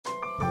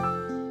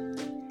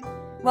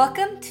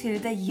Welcome to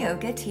the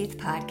Yogateeth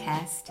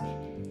Podcast,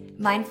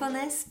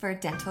 mindfulness for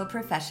dental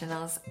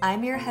professionals.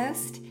 I'm your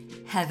host,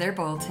 Heather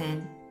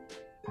Bolton.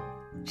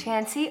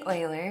 Chanci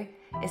Oyler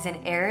is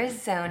an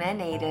Arizona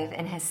native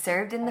and has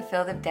served in the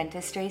field of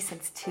dentistry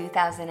since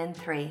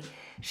 2003.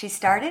 She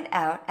started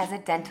out as a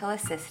dental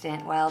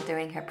assistant while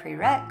doing her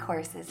prereq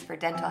courses for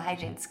dental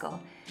hygiene school.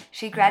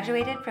 She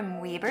graduated from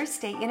Weber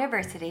State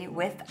University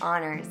with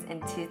honors in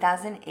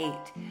 2008.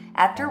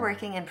 After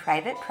working in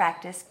private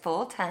practice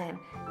full-time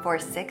for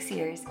 6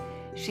 years,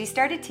 she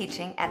started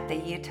teaching at the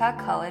Utah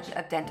College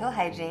of Dental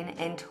Hygiene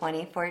in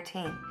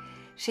 2014.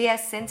 She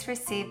has since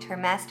received her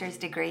master's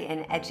degree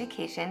in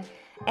education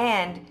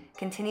and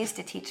continues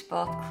to teach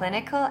both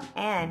clinical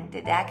and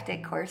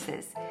didactic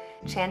courses.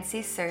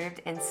 Chanci served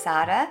in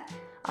SADHA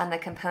on the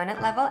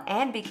component level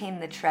and became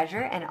the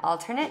Treasurer and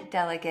Alternate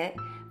Delegate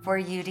for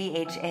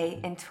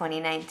UDHA in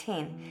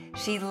 2019.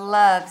 She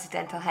loves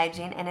dental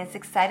hygiene and is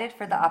excited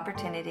for the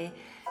opportunity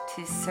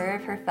to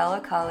serve her fellow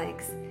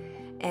colleagues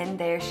in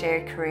their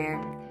shared career.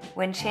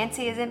 When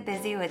Chanci isn't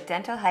busy with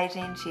dental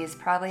hygiene, she is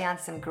probably on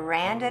some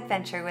grand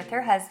adventure with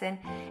her husband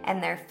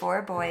and their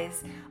 4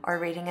 boys, or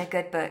reading a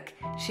good book.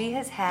 She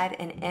has had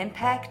an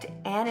impact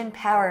and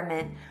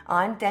empowerment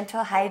on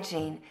dental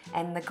hygiene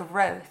and the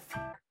growth.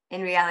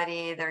 In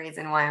reality, the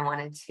reason why I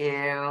wanted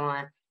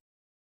to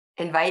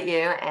invite you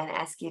and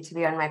ask you to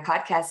be on my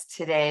podcast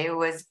today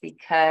was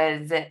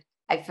because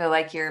I feel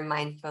like you're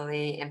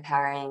mindfully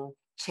empowering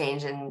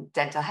change in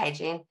dental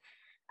hygiene.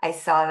 I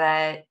saw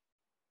that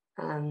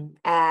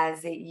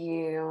as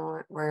you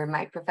were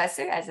my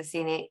professor, as a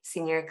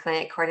senior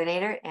clinic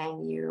coordinator,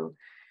 and you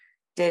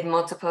did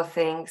multiple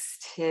things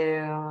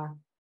to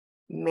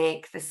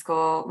make the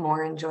school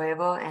more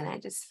enjoyable. And I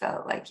just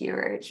felt like you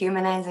were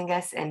humanizing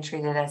us and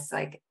treated us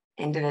like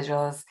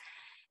individuals.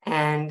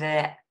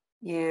 And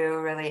you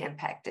really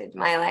impacted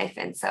my life.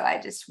 And so I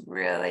just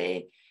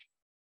really,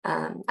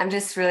 I'm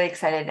just really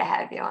excited to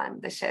have you on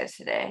the show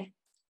today.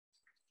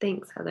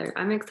 Thanks, Heather.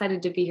 I'm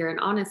excited to be here. And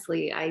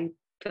honestly, I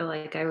feel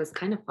like I was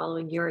kind of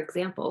following your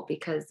example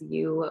because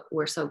you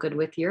were so good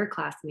with your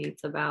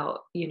classmates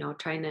about,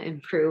 trying to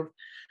improve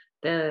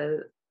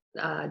the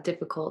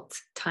difficult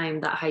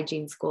time that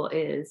hygiene school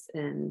is.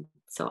 And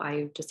so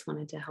I just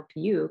wanted to help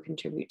you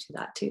contribute to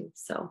that too.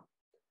 So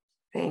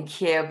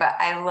thank you. But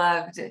I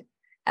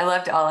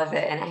loved all of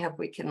it. And I hope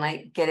we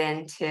can get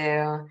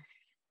into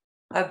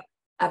a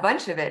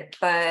bunch of it.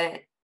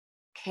 But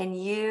can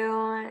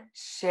you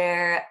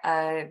share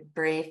a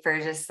brief or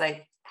just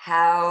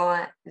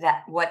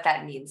what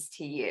that means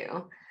to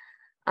you,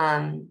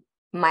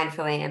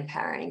 mindfully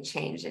empowering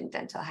change in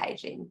dental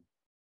hygiene?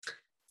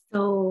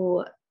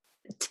 So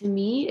to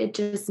me, it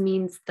just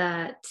means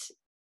that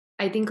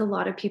I think a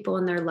lot of people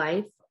in their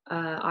life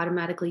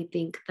automatically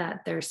think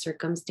that their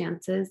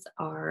circumstances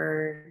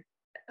are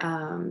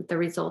the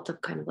result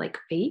of kind of like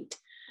fate.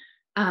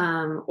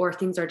 Or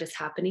things are just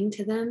happening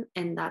to them.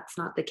 And that's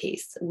not the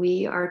case.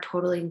 We are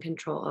totally in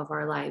control of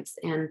our lives.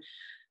 And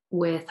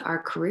with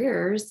our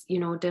careers,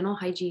 dental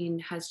hygiene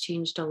has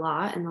changed a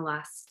lot in the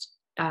last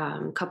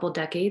couple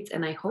decades,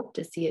 and I hope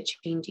to see it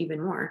change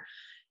even more.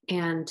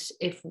 And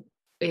if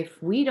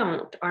we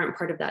aren't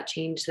part of that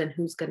change, then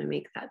who's going to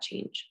make that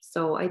change?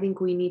 So I think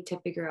we need to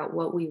figure out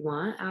what we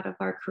want out of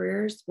our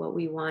careers, what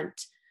we want,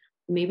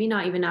 maybe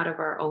not even out of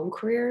our own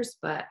careers,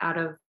 but out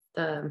of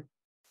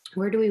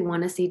where do we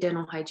want to see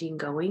dental hygiene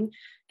going?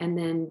 And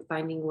then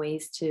finding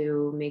ways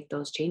to make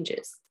those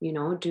changes.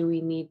 Do we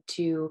need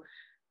to,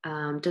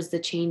 does the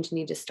change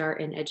need to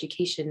start in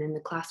education in the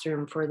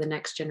classroom for the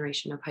next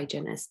generation of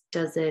hygienists?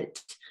 Does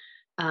it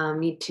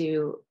need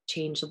to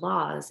change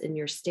laws in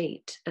your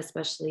state,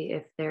 especially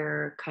if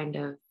they're kind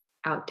of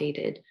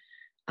outdated?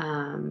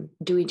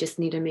 Do we just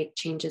need to make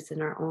changes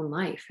in our own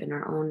life, in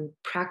our own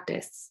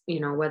practice,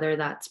 whether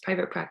that's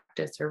private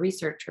practice or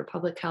research or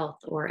public health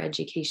or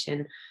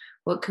education?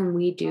 What can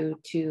we do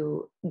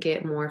to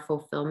get more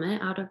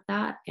fulfillment out of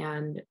that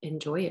and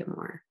enjoy it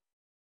more?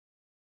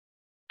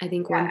 I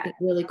think one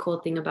really cool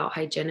thing about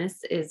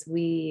hygienists is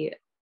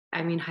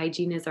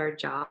hygiene is our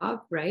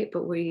job, right?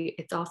 But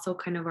it's also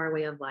kind of our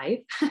way of life.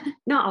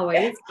 Not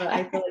always, but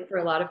I feel like for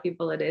a lot of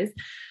people it is.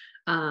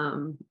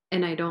 And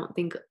I don't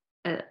think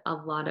a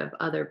lot of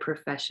other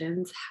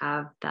professions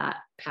have that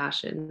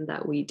passion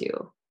that we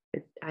do.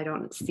 I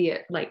don't see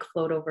it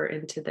float over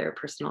into their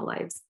personal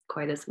lives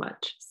quite as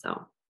much.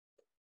 So.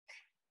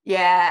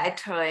 Yeah, I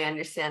totally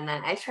understand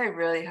that. I try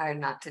really hard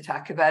not to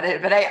talk about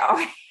it, but it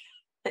always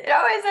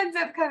ends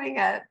up coming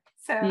up.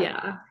 So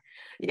yeah,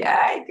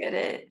 I get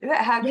it. We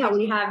have,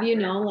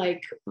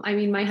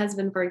 my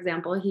husband, for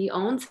example, he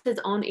owns his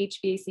own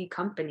HVAC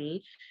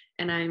company,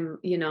 and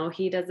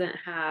he doesn't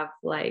have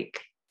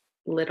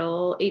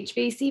little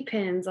HVAC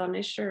pins on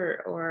his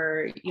shirt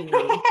or,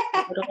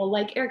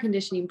 little air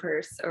conditioning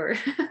purse or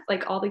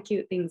all the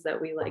cute things that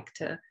we like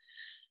to.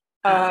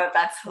 Oh,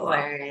 that's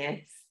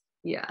hilarious.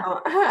 Yeah.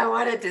 I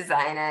want to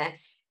design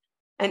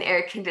an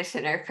air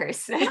conditioner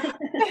person.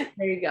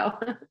 There you go.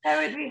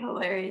 That would be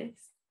hilarious.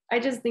 I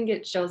just think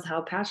it shows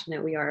how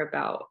passionate we are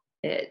about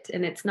it.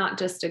 And it's not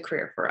just a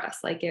career for us.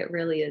 Like it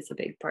really is a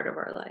big part of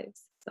our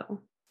lives.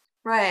 So.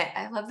 Right.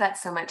 I love that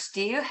so much.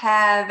 Do you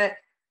have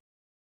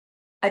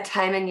a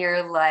time in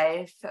your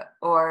life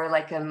or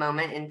like a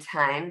moment in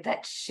time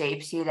that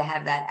shapes you to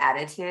have that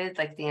attitude,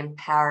 like the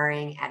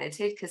empowering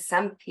attitude? Because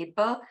some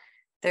people,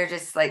 they're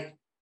just like,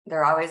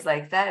 they're always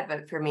like that.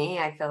 But for me,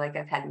 I feel like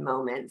I've had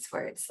moments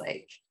where it's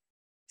like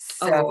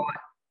so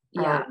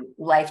Yeah.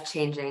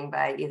 life-changing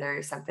by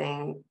either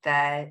something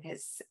that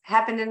has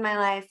happened in my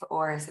life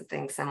or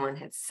something someone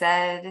had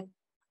said.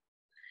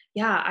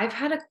 Yeah, I've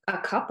had a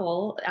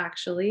couple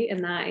actually,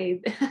 and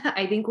I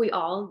think we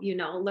all,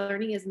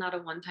 learning is not a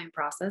one-time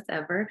process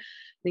ever.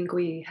 I think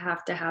we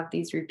have to have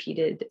these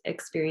repeated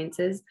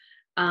experiences.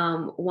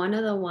 One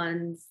of the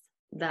ones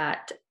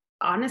that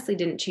honestly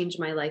didn't change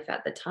my life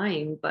at the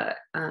time, but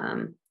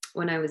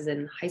when I was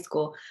in high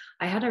school,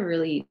 I had a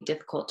really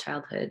difficult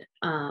childhood.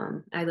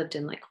 I lived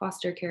in like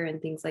foster care and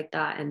things like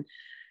that, and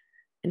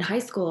in high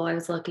school, I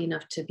was lucky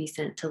enough to be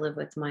sent to live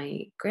with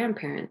my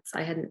grandparents.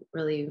 I hadn't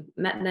really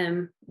met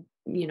them,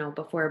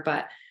 before,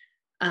 but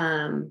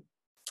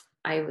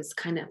I was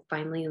kind of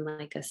finally in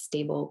like a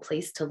stable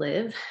place to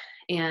live.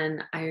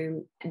 And I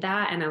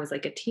was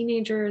like a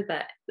teenager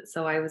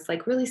so I was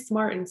like really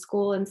smart in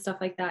school and stuff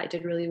like that. I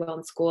did really well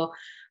in school,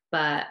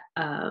 but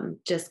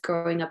just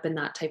growing up in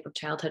that type of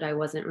childhood, I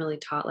wasn't really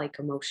taught like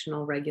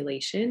emotional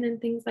regulation and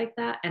things like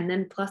that. And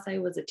then plus I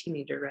was a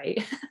teenager,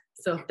 right?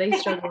 So they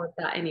struggle with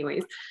that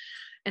anyways.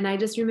 And I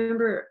just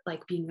remember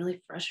like being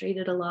really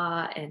frustrated a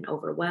lot and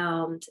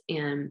overwhelmed.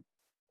 And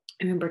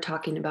I remember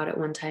talking about it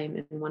one time,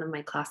 and one of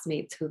my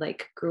classmates who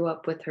like grew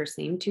up with her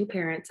same two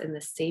parents in the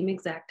same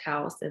exact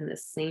house in the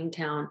same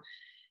town,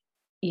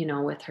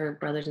 with her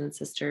brothers and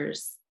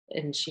sisters.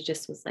 And she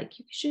just was like,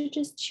 you should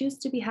just choose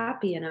to be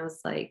happy. And I was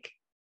like,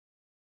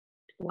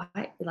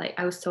 why? Like,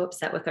 I was so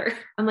upset with her.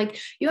 I'm like,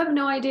 you have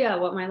no idea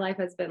what my life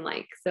has been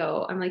like.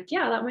 So I'm like,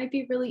 yeah, that might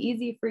be really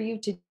easy for you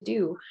to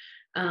do.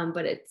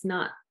 But it's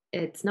not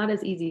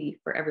as easy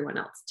for everyone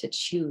else to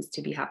choose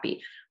to be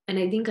happy. And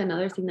I think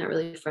another thing that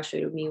really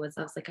frustrated me was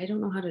I was like, I don't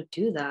know how to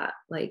do that.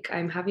 Like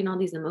I'm having all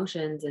these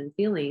emotions and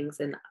feelings,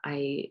 and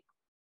I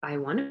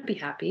want to be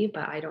happy,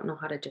 but I don't know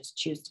how to just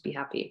choose to be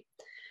happy.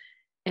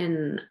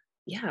 And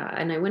yeah,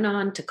 and I went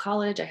on to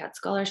college. I had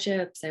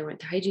scholarships. I went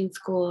to hygiene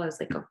school. I was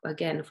like,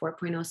 again, a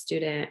 4.0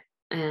 student.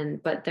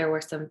 But there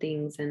were some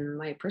things in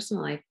my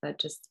personal life that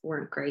just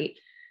weren't great.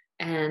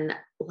 And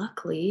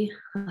luckily,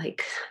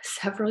 like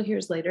several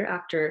years later,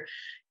 after,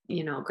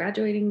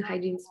 graduating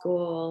hygiene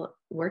school,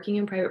 working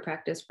in private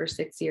practice for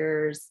 6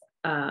 years,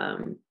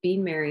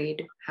 being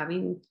married,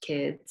 having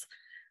kids,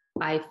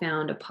 I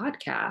found a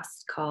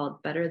podcast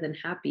called Better Than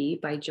Happy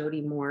by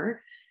Jody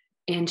Moore.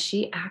 And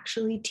she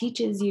actually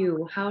teaches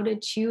you how to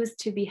choose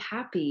to be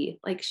happy.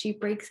 Like she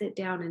breaks it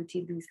down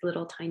into these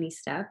little tiny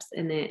steps.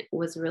 And it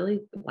was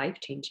really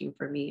life-changing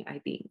for me, I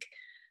think.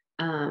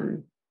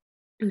 I'm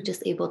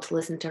just able to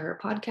listen to her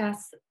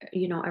podcast,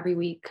 every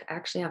week. I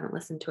actually haven't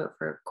listened to it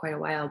for quite a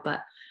while,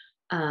 but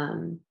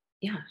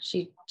yeah,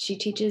 she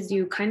teaches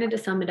you, kind of to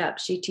sum it up,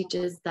 she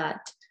teaches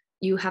that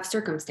you have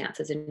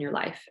circumstances in your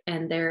life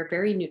and they're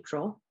very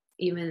neutral,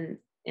 even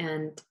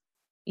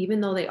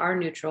though they are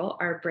neutral,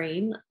 our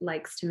brain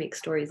likes to make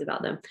stories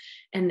about them.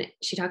 And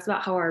she talks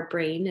about how our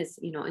brain is,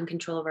 in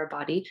control of our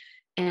body,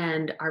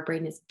 and our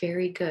brain is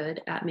very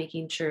good at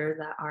making sure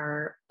that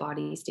our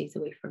body stays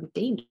away from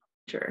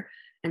danger.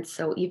 And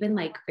so even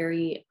like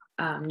very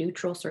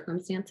neutral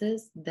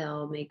circumstances,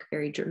 they'll make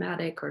very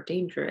dramatic or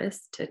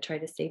dangerous to try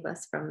to save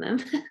us from them.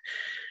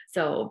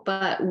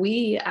 But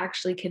we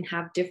actually can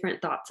have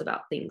different thoughts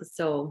about things.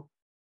 So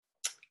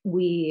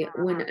when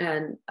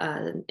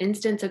an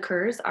instance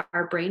occurs,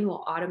 our brain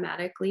will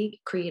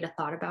automatically create a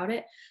thought about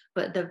it.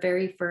 But the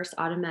very first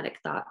automatic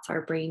thoughts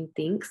our brain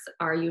thinks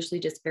are usually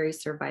just very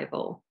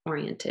survival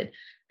oriented.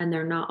 And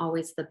they're not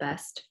always the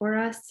best for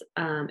us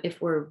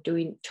if we're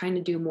trying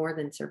to do more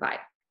than survive.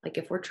 Like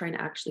if we're trying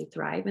to actually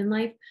thrive in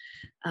life,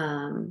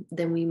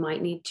 then we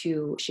might need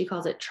to, she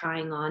calls it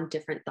trying on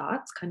different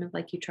thoughts, kind of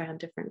like you try on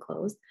different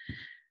clothes.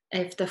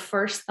 If the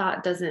first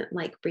thought doesn't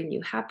like bring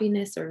you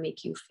happiness or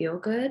make you feel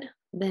good,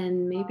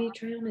 then maybe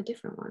try on a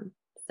different one.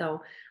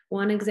 So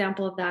one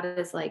example of that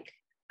is like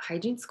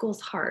hygiene school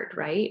is hard,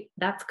 right?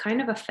 That's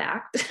kind of a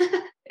fact.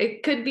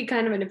 It could be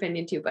kind of an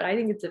opinion too, but I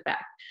think it's a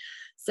fact.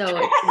 So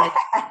it's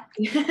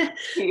like,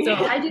 so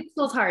hygiene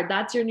school is hard.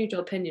 That's your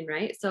neutral opinion,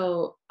 right?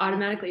 So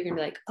automatically you're gonna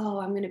be like, oh,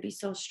 I'm gonna be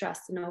so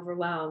stressed and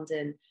overwhelmed,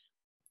 and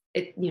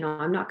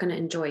I'm not gonna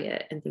enjoy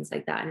it and things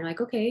like that. And you're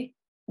like, okay,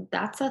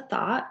 that's a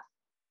thought.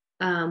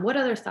 What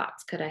other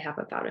thoughts could I have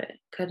about it?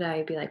 Could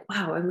I be like,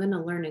 wow, I'm going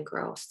to learn and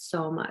grow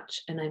so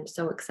much, and I'm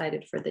so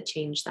excited for the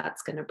change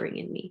that's going to bring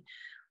in me?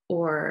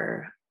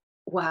 Or,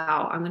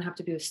 wow, I'm going to have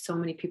to be with so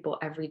many people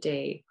every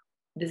day.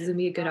 This is going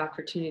to be a good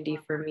opportunity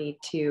for me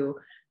to,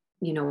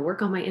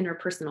 work on my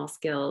interpersonal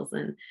skills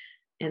and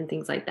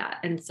things like that.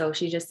 And so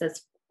she just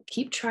says,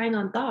 keep trying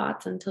on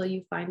thoughts until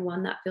you find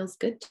one that feels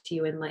good to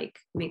you and like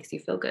makes you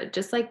feel good.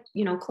 Just like,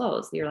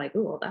 clothes. You're like,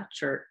 oh, that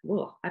shirt,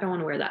 oh, I don't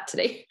want to wear that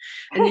today.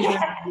 And then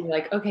you're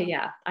like, okay,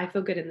 yeah, I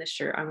feel good in this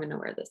shirt. I'm going to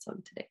wear this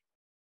one today.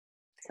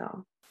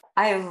 So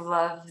I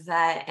love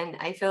that. And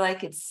I feel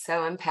like it's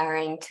so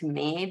empowering to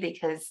me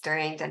because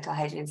during dental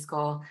hygiene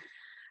school,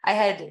 I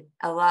had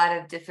a lot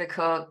of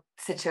difficult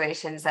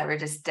situations that were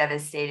just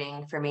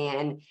devastating for me.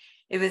 And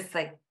it was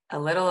like a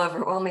little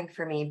overwhelming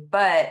for me,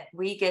 but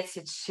we get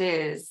to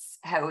choose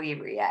how we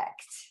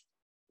react.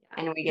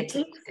 And we get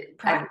to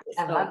practice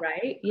though,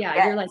 right? Yeah,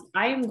 yes. You're like,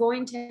 I am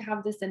going to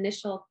have this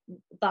initial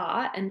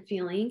thought and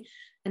feeling,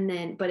 and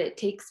then, but it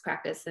takes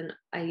practice. And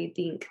I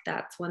think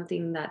that's one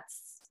thing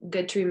that's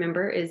good to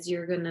remember is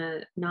you're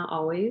not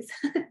always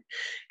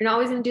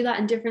gonna do that,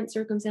 and different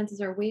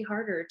circumstances are way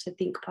harder to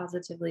think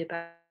positively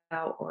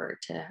about or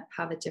to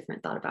have a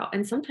different thought about.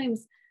 And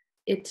sometimes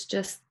it's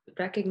just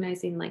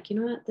recognizing like, you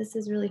know what, this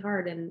is really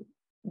hard and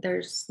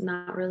there's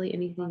not really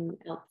anything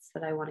else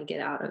that I want to get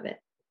out of it,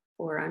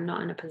 or I'm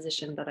not in a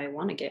position that I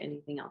want to get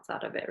anything else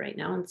out of it right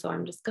now. And so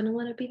I'm just going to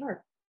let it be hard.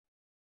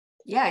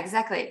 Yeah,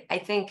 exactly. I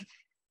think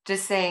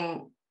just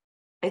saying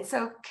it's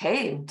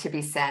okay to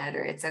be sad,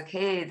 or it's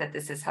okay that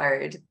this is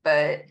hard,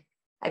 but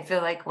I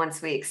feel like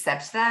once we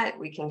accept that,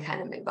 we can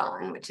kind of move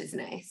on, which is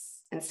nice.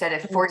 Instead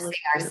of forcing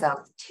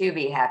ourselves to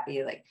be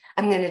happy, like,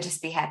 I'm going to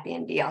just be happy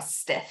and be all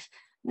stiff.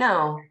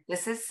 No,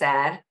 this is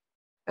sad.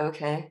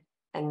 Okay.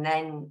 And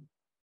then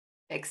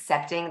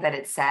accepting that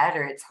it's sad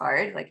or it's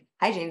hard, like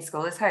hygiene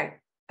school is hard.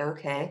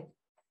 Okay.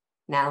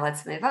 Now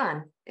let's move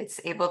on.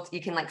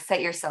 You can like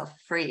set yourself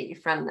free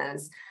from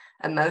those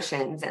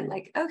emotions and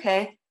like,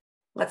 okay,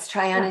 let's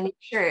try on a new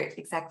shirt,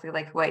 exactly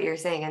like what you're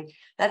saying. And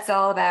that's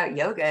all about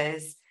yoga,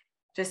 is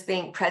just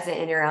being present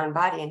in your own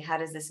body. And how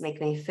does this make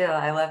me feel?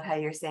 I love how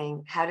you're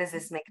saying, how does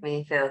this make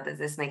me feel? Does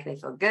this make me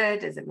feel good?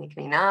 Does it make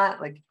me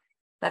not? Like,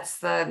 that's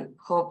the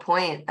whole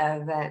point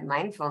of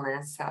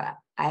mindfulness. So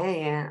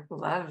I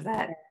love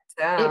that.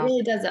 So it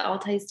really does. It all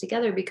ties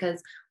together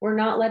because we're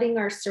not letting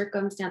our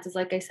circumstances,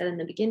 like I said in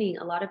the beginning,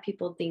 a lot of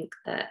people think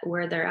that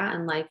where they're at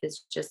in life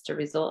is just a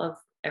result of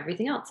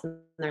everything else in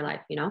their life,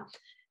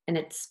 and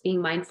it's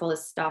being mindful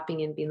is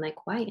stopping and being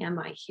like, why am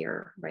I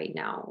here right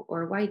now?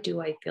 Or why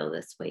do I feel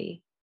this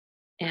way?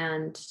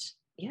 And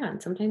yeah,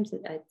 and sometimes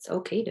it's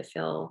okay to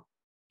feel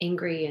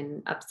angry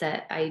and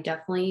upset. I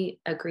definitely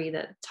agree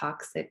that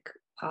toxic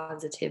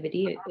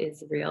positivity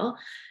is real.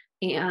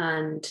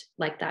 And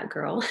like that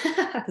girl,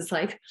 I was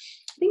like,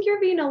 I think you're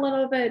being a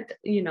little bit,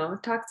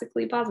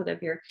 toxically positive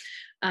here.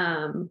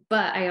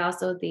 But I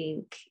also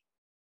think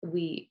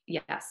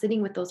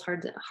sitting with those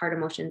hard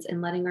emotions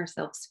and letting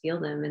ourselves feel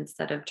them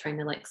instead of trying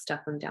to like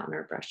stuff them down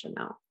or brush them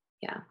out.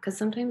 Yeah. Because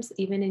sometimes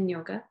even in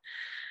yoga,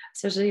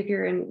 especially if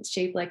you're in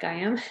shape like I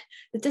am,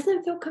 it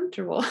doesn't feel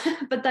comfortable,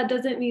 but that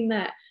doesn't mean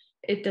that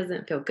it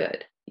doesn't feel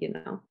good,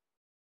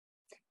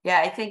 Yeah,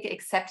 I think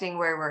accepting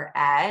where we're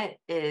at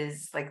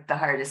is like the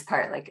hardest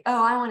part. Like,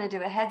 oh, I want to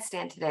do a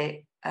headstand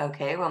today.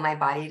 Okay, well, my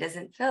body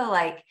doesn't feel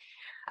like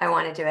I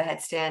want to do a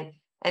headstand.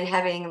 And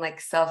having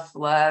like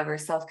self-love or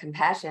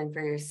self-compassion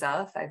for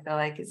yourself, I feel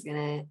like is going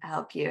to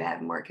help you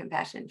have more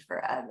compassion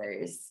for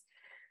others.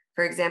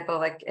 For example,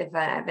 like if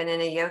I've been in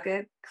a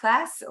yoga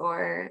class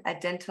or a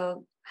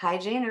dental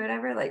hygiene or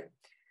whatever, like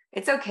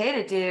it's okay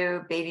to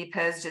do baby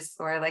pose just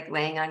or like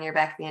laying on your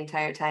back the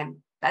entire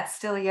time. That's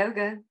still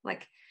yoga.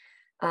 Like,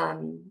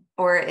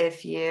 or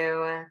if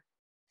you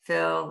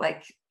feel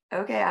like,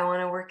 okay, I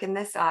want to work in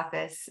this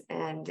office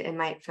and it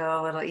might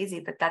feel a little easy,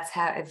 but that's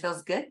how it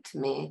feels good to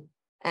me.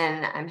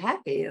 And I'm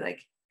happy.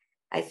 Like,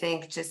 I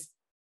think just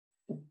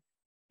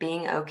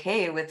being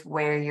okay with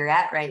where you're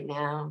at right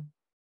now,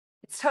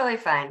 it's totally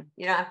fine.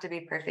 You don't have to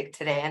be perfect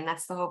today. And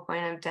that's the whole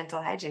point of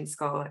dental hygiene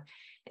school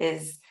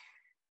is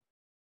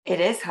it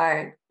is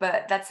hard,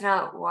 but that's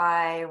not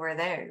why we're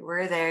there.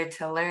 We're there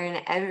to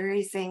learn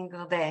every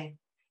single day.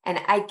 And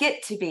I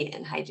get to be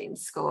in hygiene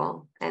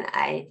school and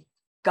I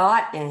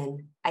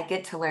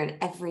get to learn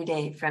every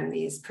day from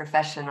these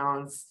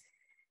professionals.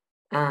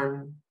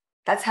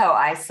 That's how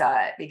I saw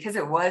it because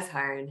it was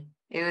hard.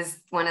 It was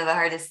one of the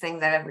hardest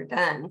things I've ever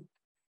done.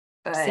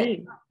 But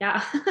same.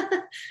 Yeah.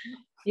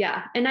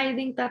 Yeah. And I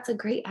think that's a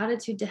great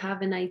attitude to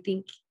have. And I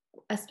think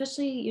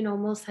especially,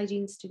 most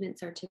hygiene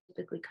students are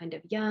typically kind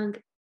of young.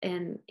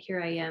 And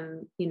here I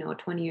am,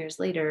 20 years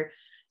later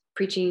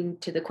preaching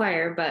to the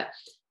choir, but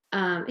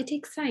it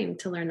takes time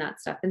to learn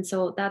that stuff. And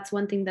so that's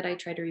one thing that I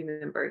try to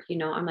remember,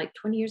 I'm like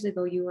 20 years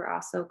ago, you were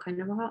also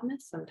kind of a hot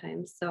mess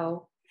sometimes.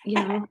 So,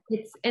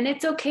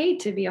 it's okay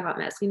to be a hot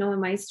mess.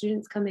 When my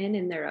students come in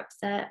and they're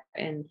upset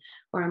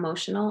or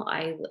emotional,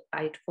 I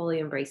fully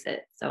embrace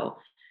it. So,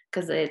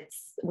 because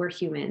we're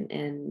human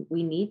and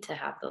we need to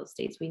have those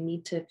days. We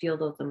need to feel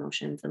those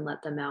emotions and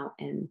let them out.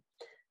 And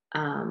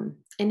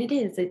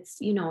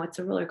it's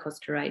a roller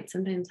coaster ride.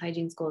 Sometimes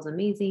hygiene school is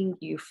amazing.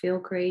 You feel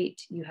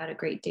great. You had a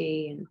great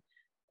day in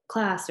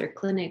class or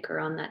clinic or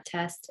on that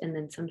test. And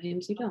then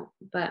sometimes you don't,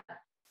 but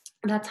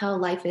that's how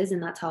life is.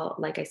 And that's how,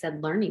 like I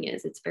said, learning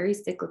is. It's very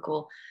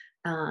cyclical.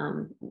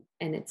 And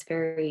it's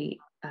very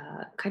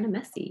kind of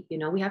messy.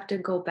 We have to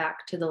go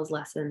back to those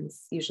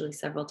lessons usually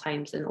several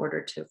times in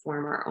order to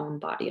form our own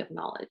body of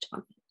knowledge on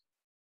it.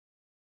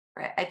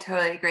 Right. I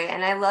totally agree.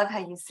 And I love how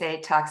you say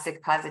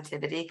toxic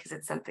positivity, because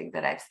it's something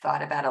that I've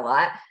thought about a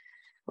lot.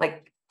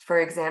 Like, for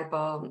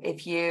example,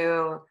 if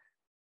you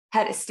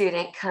had a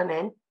student come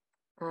in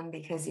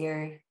because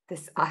you're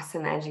this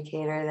awesome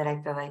educator that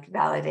I feel like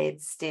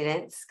validates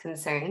students'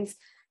 concerns,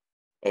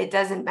 it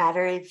doesn't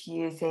matter if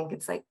you think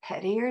it's like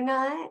petty or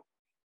not.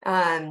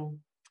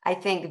 I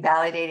think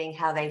validating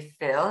how they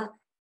feel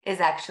is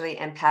actually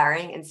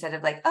empowering instead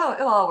of like, oh,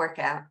 it'll all work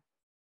out.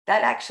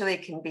 That actually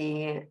can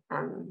be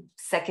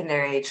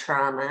secondary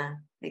trauma.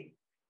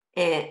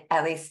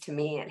 At least to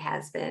me, it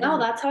has been. No,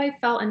 that's how I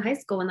felt in high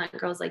school when that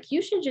girl's like,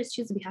 you should just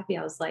choose to be happy.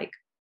 I was like,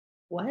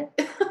 what?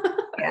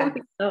 Yeah.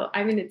 So,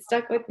 I mean, it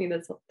stuck with me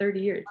this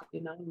 30 years,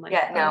 I'm like,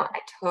 yeah, no, I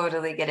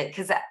totally get it.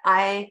 Because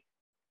I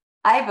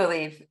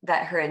believe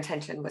that her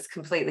intention was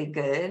completely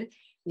good,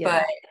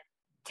 but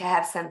to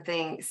have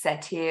something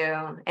said to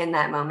you in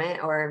that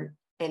moment, or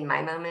in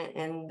my moment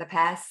in the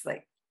past,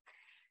 like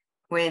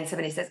when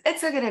somebody says,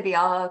 it's going to be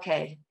all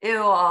okay,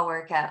 it'll all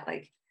work out,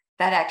 like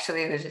that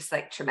actually was just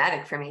like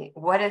traumatic for me.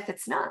 What if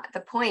it's not? The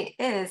point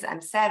is,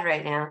 I'm sad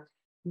right now,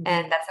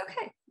 and that's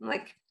okay.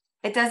 Like,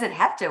 it doesn't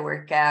have to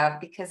work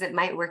out, because it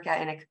might work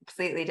out in a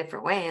completely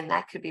different way, and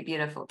that could be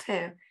beautiful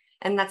too.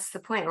 And that's the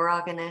point. We're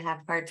all going to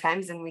have hard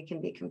times, and we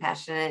can be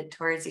compassionate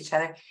towards each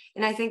other.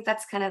 And I think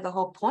that's kind of the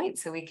whole point.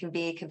 So we can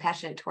be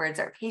compassionate towards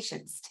our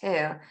patients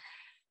too,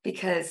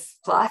 because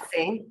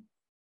flossing,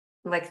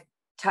 like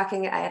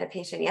I had a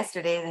patient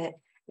yesterday that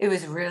it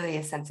was really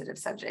a sensitive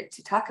subject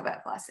to talk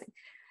about flossing.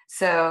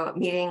 So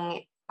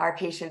meeting our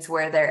patients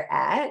where they're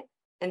at,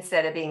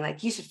 instead of being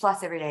like, you should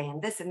floss every day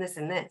and this and this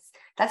and this,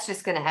 that's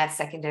just going to add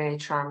secondary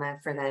trauma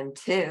for them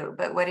too.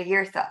 But what are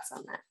your thoughts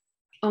on that?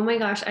 Oh my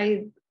gosh,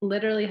 I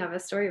literally have a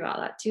story about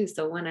that too.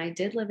 So when I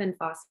did live in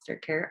foster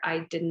care, I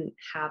didn't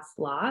have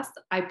floss.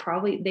 They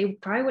probably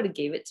would have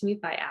gave it to me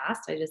if I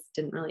asked. I just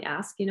didn't really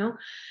ask,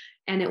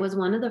 And it was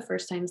one of the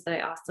first times that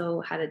I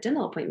also had a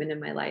dental appointment in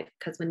my life,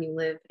 because when you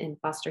live in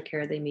foster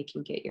care, they make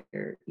you get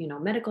your,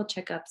 medical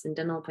checkups and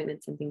dental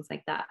appointments and things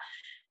like that.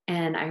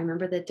 And I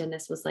remember the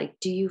dentist was like,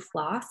 do you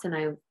floss? And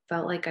I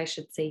felt like I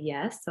should say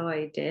yes. So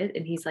I did.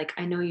 And he's like,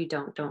 I know you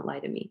don't lie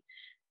to me.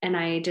 And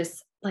I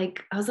was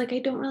like, I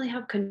don't really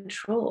have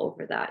control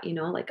over that.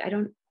 Like I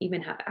don't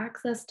even have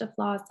access to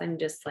floss. I'm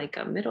just like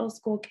a middle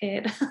school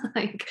kid.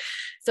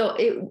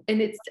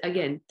 It's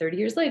again, 30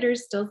 years later,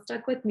 still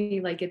stuck with me.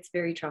 Like it's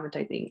very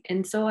traumatizing.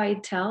 And so I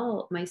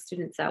tell my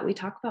students that we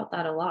talk about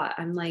that a lot.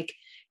 I'm like,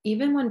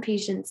 even when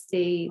patients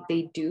say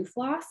they do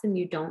floss and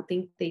you don't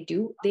think they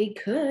do, they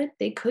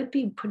could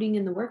be putting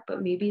in the work,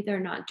 but maybe they're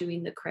not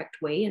doing the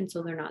correct way. And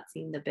so they're not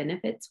seeing the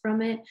benefits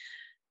from it.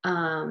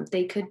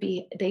 They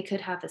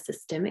could have a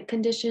systemic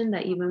condition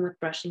that even with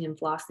brushing and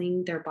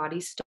flossing, their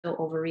body's still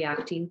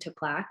overreacting to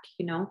plaque,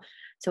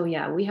 So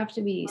yeah, we have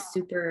to be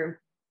super,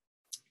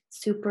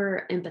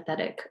 super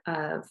empathetic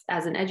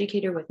as an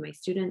educator with my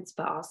students,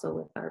 but also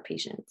with our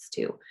patients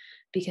too,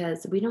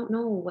 because we don't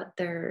know what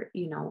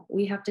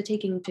we have to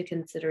take into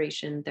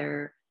consideration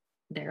their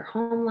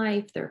home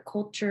life, their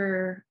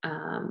culture,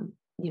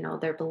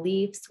 their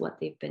beliefs, what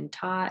they've been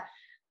taught.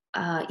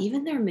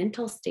 Even their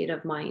mental state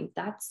of mind,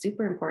 that's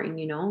super important,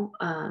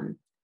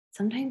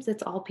 sometimes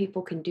it's all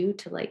people can do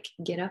to like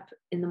get up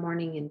in the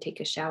morning and take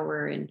a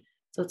shower. And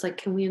so it's like,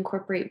 can we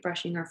incorporate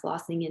brushing or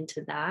flossing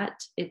into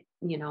that?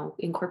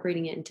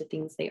 Incorporating it into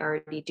things they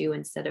already do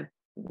instead of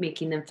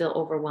making them feel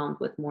overwhelmed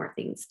with more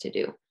things to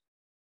do.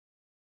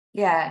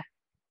 Yeah,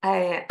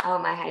 my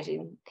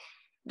hygiene.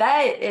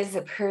 That is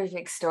a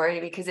perfect story,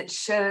 because it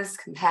shows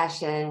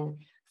compassion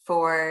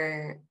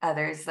for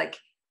others. Like,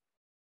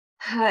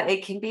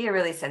 it can be a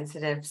really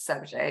sensitive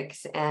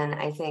subject. And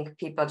I think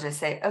people just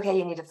say, okay,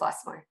 you need to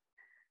floss more.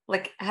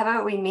 Like, how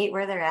about we meet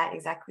where they're at,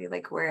 exactly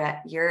like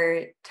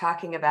you're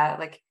talking about,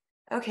 like,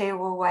 okay,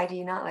 well, why do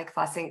you not like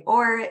flossing?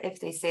 Or if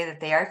they say that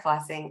they are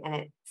flossing and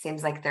it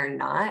seems like they're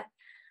not,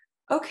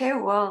 okay,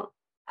 well,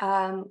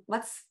 can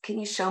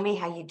you show me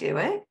how you do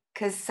it?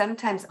 Because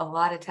sometimes, a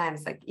lot of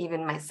times, like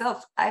even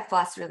myself, I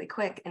floss really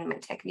quick and my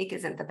technique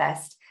isn't the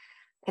best.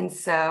 And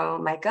so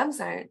my gums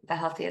aren't the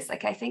healthiest.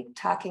 Like, I think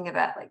talking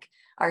about like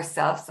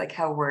ourselves, like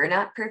how we're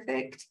not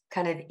perfect,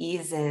 kind of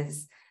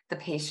eases the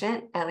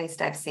patient. At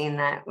least I've seen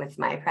that with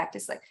my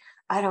practice. Like,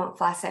 I don't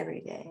floss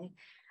every day.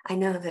 I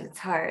know that it's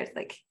hard.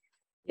 Like,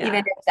 even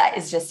if that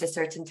is just a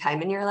certain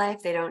time in your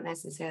life, they don't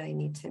necessarily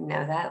need to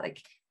know that.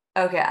 Like,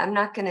 okay, I'm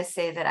not going to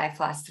say that I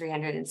floss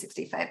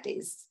 365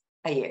 days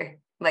a year.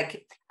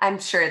 Like, I'm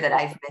sure that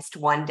I've missed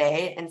one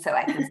day. And so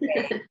I can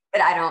say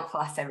that I don't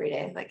floss every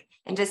day, like,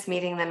 and just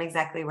meeting them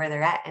exactly where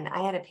they're at. And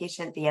I had a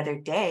patient the other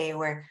day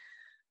where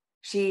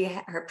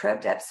her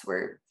probe depths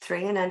were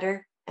 3 and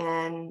under,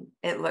 and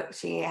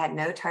she had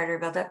no tartar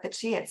buildup, but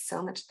she had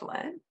so much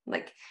blood,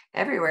 like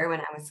everywhere when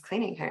I was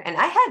cleaning her. And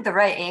I had the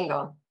right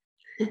angle.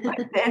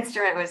 Like, the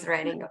instrument was the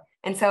right angle.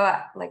 And so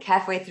like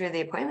halfway through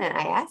the appointment,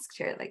 I asked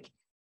her, like,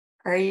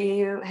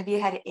 have you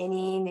had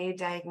any new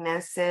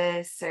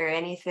diagnosis or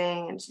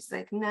anything? And she's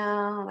like,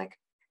 no, like,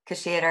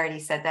 because she had already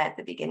said that at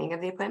the beginning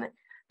of the appointment.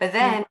 But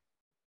then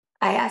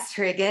I asked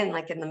her again,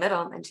 like in the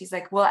middle, and she's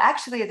like, well,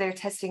 actually, they're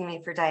testing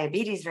me for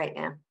diabetes right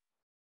now.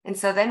 And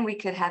so then we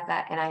could have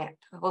that. And I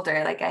told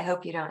her, like, I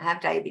hope you don't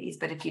have diabetes,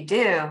 but if you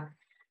do,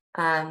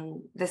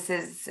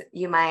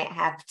 you might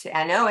have to,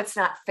 I know it's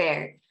not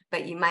fair,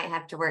 but you might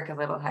have to work a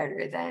little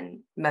harder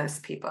than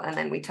most people. And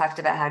then we talked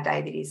about how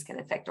diabetes can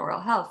affect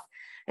oral health.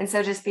 And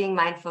so just being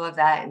mindful of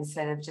that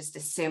instead of just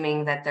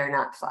assuming that they're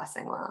not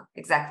flossing well,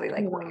 exactly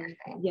like what you're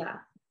saying. Yeah.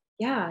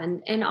 Yeah.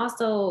 And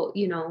also,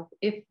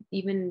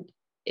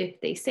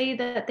 if they say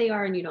that they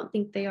are and you don't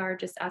think they are,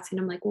 just asking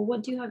them like, well,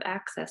 what do you have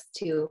access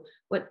to?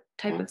 What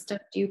type of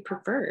stuff do you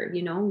prefer?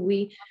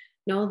 We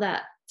know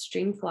that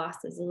string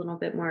floss is a little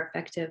bit more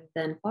effective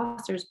than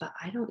flossers, but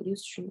I don't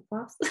use string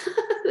floss.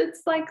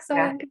 It's like so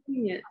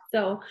inconvenient.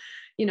 So,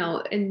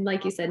 and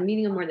like you said,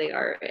 meeting them where they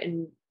are,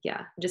 and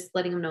just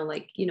letting them know,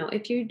 like,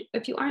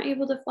 if you aren't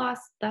able to floss,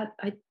 that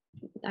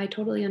I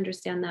totally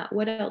understand that.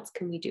 What else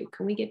can we do?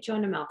 Can we get you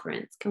on a mouth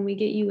rinse? Can we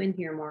get you in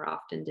here more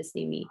often to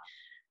see me?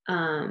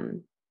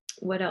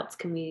 What else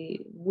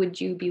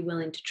would you be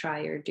willing to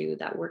try or do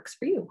that works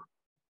for you?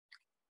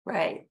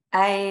 Right.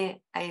 I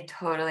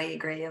totally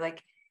agree.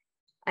 Like,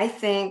 I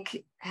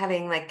think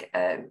having like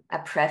a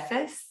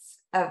preface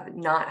of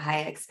not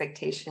high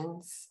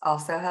expectations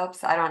also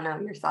helps. I don't know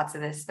your thoughts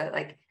of this, but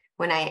like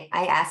when I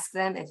ask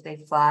them if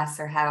they floss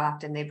or how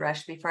often they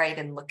brush before I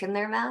even look in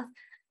their mouth,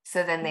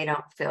 so then they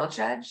don't feel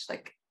judged.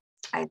 Like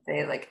I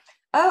say like,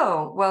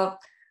 oh, well,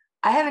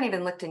 I haven't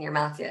even looked in your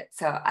mouth yet.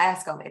 So I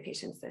ask all my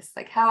patients this,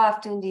 like, how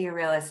often do you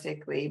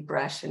realistically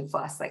brush and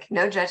floss? Like,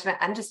 no judgment.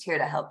 I'm just here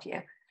to help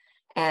you.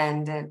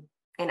 And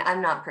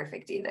I'm not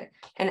perfect either.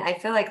 And I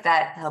feel like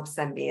that helps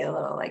them be a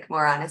little like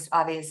more honest.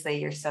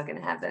 Obviously, you're still going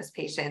to have those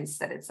patients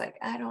that it's like,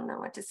 I don't know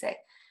what to say.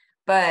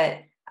 But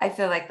I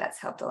feel like that's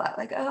helped a lot.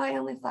 Like, oh, I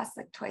only floss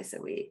like twice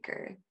a week,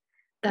 or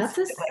that's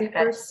a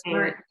super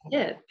smart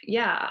tip.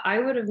 Yeah,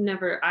 I've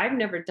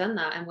never done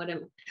that and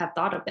wouldn't have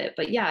thought of it.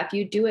 But yeah, if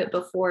you do it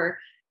before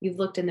you've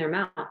looked in their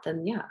mouth,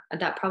 then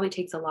that probably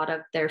takes a lot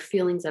of their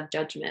feelings of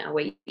judgment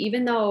away.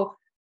 Even though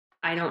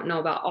I don't know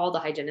about all the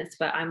hygienists,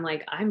 but I'm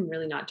like, I'm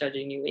really not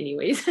judging you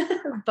anyways.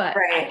 But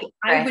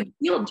I would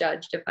feel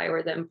judged if I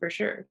were them for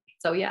sure.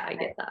 So yeah, I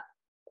get that.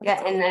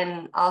 Yeah. And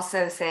then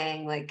also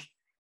saying like,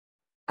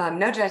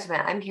 no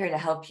judgment. I'm here to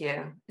help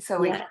you. So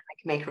we can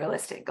like make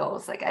realistic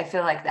goals. Like, I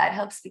feel like that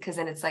helps because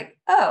then it's like,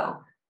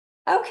 oh,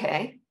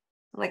 okay.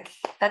 Like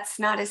that's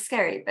not as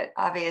scary, but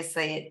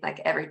obviously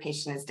like every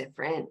patient is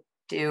different.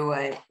 Do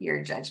what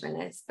your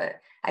judgment is. But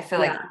I feel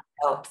like it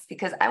helps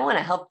because I want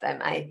to help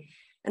them.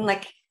 And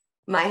like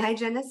my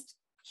hygienist,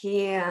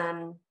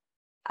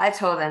 I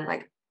told him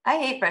like, I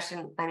hate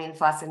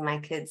flossing my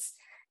kids'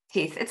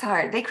 teeth. It's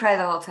hard. They cry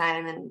the whole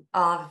time and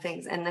all the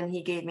things. And then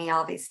he gave me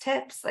all these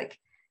tips, like,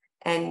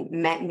 and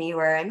met me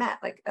where I'm at.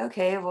 Like,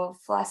 okay, we'll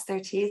floss their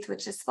teeth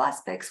with just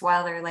floss picks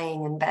while they're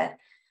laying in bed.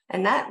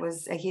 And that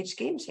was a huge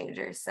game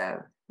changer.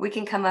 So we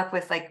can come up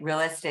with like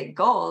realistic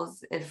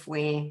goals if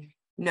we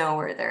know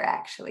where they're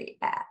actually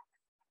at.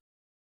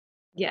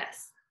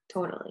 Yes,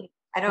 totally.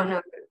 I don't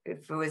know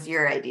if it was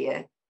your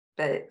idea,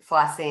 but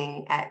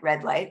flossing at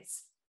red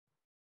lights.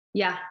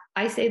 Yeah,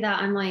 I say that.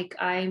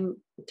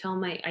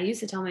 I used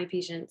to tell my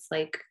patients,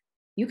 like,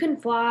 you can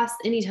floss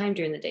anytime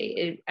during the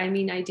day.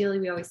 Ideally,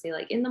 we always say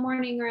like in the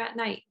morning or at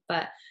night,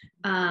 but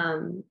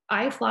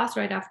I floss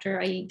right after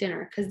I eat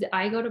dinner because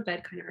I go to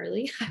bed kind of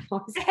early. I'm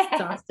always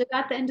exhausted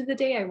at the end of the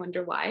day. I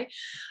wonder why.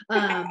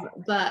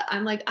 But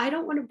I'm like, I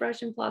don't want to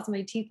brush and floss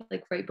my teeth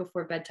like right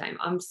before bedtime.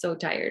 I'm so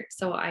tired.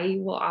 So I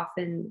will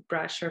often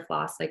brush or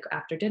floss like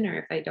after dinner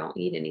if I don't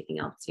eat anything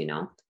else,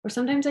 or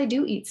sometimes I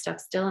do eat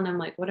stuff still and I'm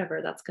like,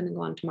 whatever, that's going to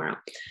go on tomorrow.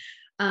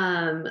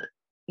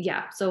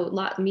 So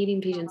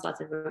meeting patients lots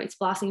of different ways,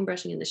 flossing and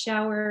brushing in the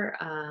shower,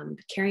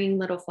 carrying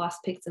little floss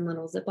picks in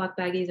little Ziploc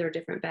baggies or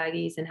different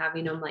baggies and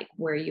having them like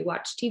where you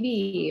watch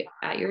TV,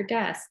 at your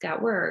desk,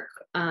 at work,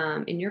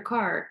 in your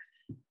car,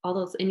 all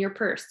those in your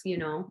purse,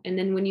 and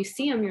then when you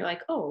see them, you're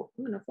like, oh,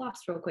 I'm going to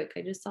floss real quick.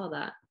 I just saw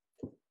that.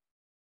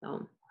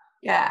 So.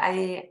 Yeah,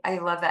 I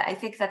love that. I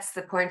think that's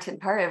the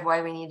important part of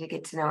why we need to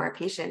get to know our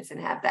patients and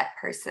have that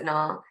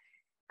personal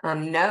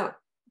note.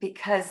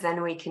 Because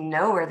then we can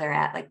know where they're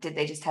at. Like, did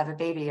they just have a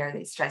baby? Are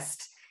they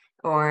stressed?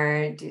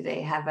 Or do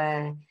they have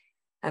a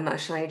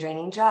emotionally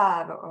draining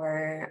job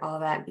or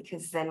all that?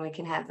 Because then we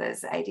can have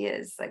those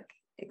ideas, like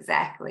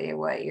exactly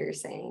what you're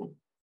saying.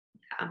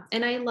 Yeah.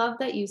 And I love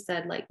that you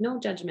said like, no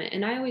judgment.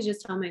 And I always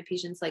just tell my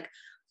patients, like,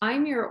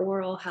 I'm your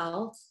oral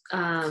health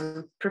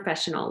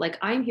professional. Like,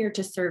 I'm here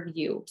to serve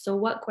you. So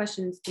what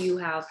questions do you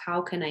have?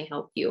 How can I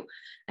help you?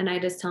 And I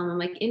just tell them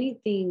like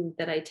anything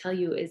that I tell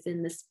you is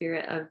in the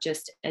spirit of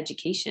just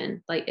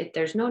education. Like, if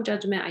there's no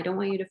judgment, I don't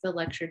want you to feel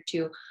lectured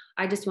to.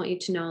 I just want you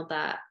to know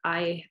that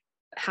I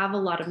have a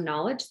lot of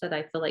knowledge that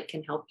I feel like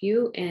can help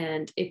you.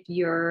 And if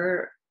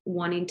you're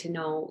wanting to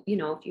know,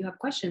 if you have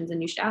questions,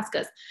 and you should ask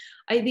us.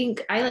 I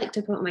think I like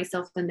to put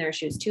myself in their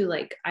shoes too.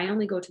 Like, I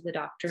only go to the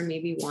doctor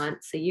maybe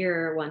once a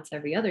year, once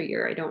every other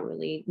year. I don't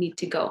really need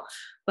to go.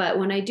 But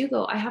when I do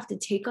go, I have to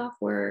take off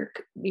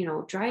work,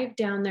 drive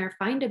down there,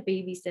 find a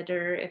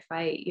babysitter. If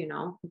I,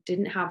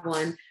 didn't have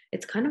one,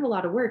 it's kind of a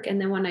lot of work.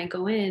 And then when I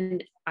go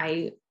in,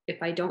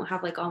 if I don't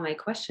have like all my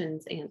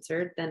questions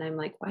answered, then I'm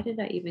like, why did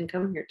I even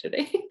come here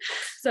today?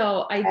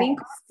 So I think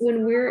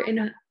when we're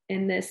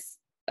in this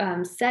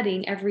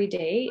setting every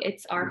day,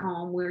 it's our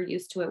home, we're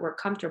used to it, we're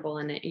comfortable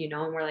in it,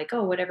 and we're like,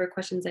 oh, whatever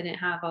questions I didn't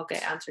have, I'll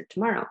get answered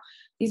tomorrow.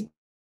 These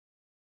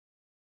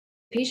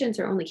patients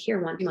are only here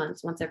once a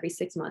month, once every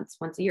 6 months,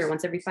 once a year,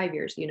 once every 5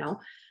 years,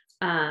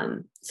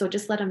 so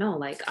just let them know,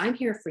 like, I'm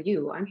here for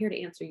you. I'm here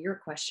to answer your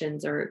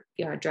questions or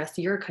address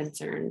your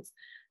concerns.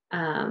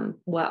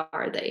 What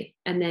are they?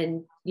 And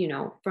then,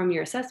 from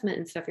your assessment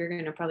and stuff, you're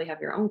going to probably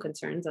have your own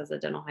concerns as a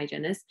dental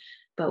hygienist,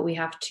 but we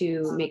have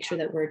to make sure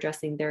that we're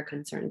addressing their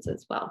concerns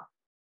as well.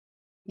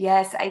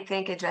 Yes, I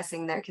think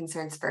addressing their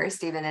concerns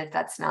first, even if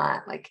that's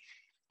not like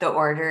the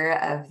order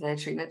of the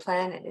treatment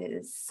plan,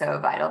 is so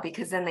vital,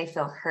 because then they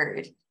feel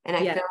heard. And I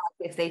feel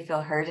like if they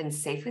feel heard and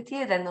safe with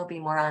you, then they'll be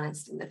more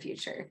honest in the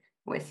future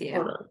with you.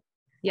 Totally.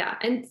 Yeah.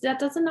 And that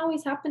doesn't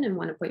always happen in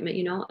one appointment,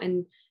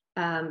 and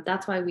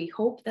that's why we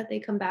hope that they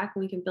come back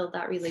and we can build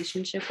that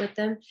relationship with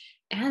them.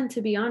 And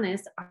to be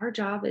honest, our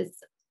job is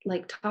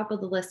like top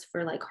of the list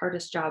for like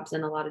hardest jobs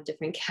in a lot of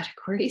different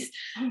categories.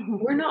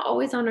 We're not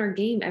always on our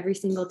game every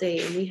single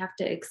day, and we have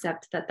to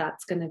accept that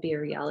that's going to be a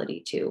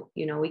reality too.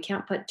 We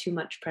can't put too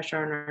much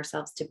pressure on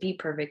ourselves to be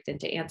perfect and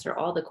to answer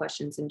all the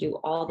questions and do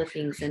all the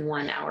things in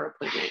 1 hour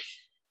appointment.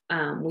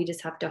 We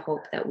just have to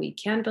hope that we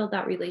can build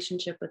that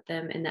relationship with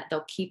them, and that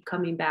they'll keep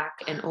coming back,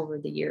 and over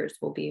the years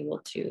we'll be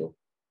able to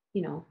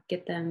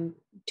get them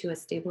to a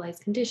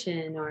stabilized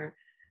condition, or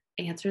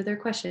answer their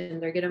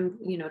questions, or get them,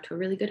 to a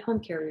really good home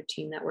care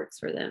routine that works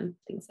for them,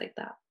 things like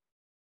that.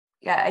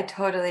 Yeah, I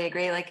totally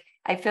agree. Like,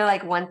 I feel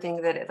like one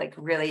thing that like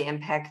really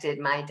impacted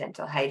my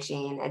dental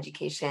hygiene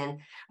education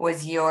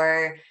was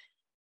your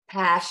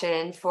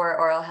passion for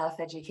oral health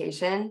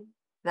education.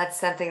 That's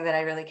something that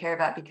I really care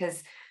about,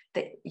 because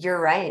you're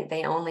right.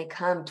 They only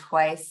come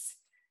twice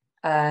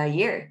a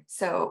year.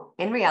 So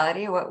in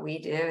reality, what we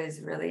do is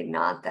really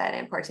not that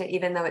important,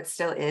 even though it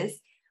still is.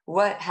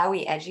 How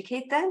we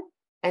educate them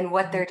and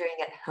what they're doing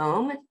at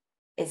home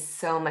is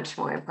so much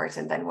more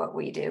important than what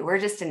we do. We're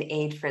just an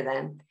aid for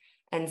them.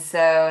 And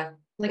so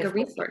like a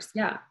resource,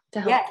 to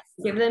help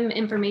give them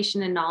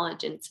information and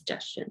knowledge and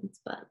suggestions.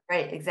 But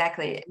right,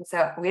 exactly. And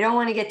so we don't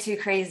want to get too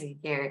crazy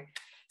here.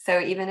 So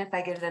even if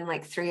I give them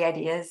like 3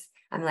 ideas,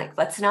 I'm like,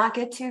 let's not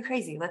get too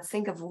crazy. Let's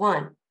think of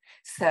one.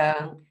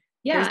 So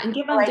and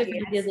give them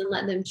different ideas and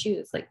let them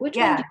choose, like, which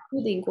one do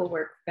you think will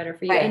work better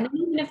for you? Right. And then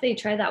even if they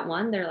try that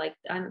one, they're like,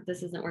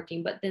 this isn't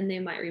working, but then they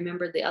might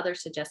remember the other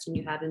suggestion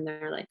you had, and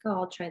they're like, oh,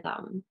 I'll try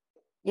that one.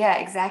 Yeah,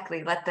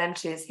 exactly. Let them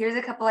choose. Here's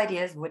a couple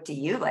ideas. What do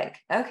you like?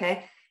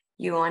 Okay.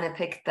 You want to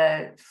pick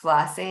the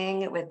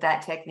flossing with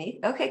that technique?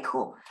 Okay,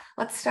 cool.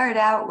 Let's start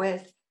out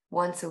with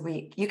once a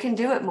week. You can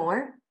do it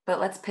more, but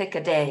let's pick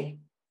a day.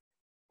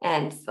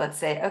 And let's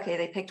say, okay,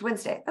 they picked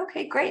Wednesday.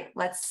 Okay, great.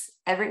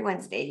 Every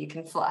Wednesday you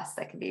can floss.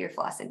 That can be your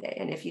flossing day.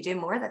 And if you do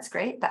more, that's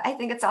great. But I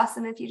think it's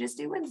awesome if you just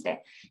do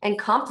Wednesday, and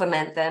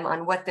compliment them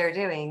on what they're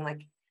doing.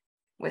 Like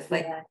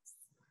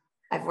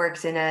I've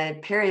worked in a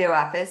perio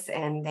office,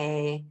 and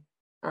they,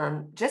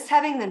 just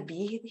having them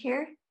be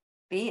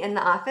in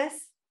the office,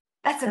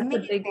 that's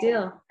amazing. A big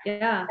deal.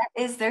 Yeah.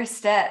 That is their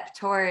step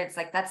towards,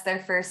 like, that's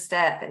their first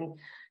step, and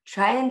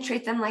try and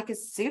treat them like a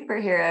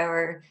superhero,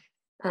 or,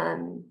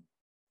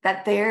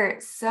 that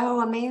they're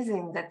so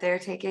amazing that they're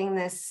taking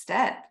this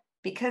step,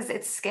 because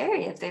it's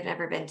scary if they've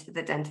never been to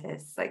the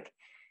dentist. Like,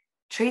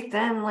 treat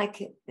them like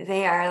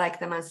they are like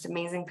the most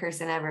amazing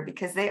person ever,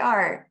 because they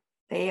are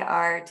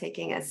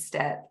taking a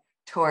step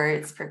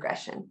towards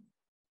progression.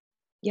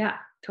 Yeah,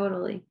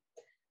 totally.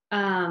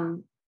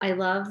 I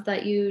love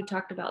that you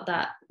talked about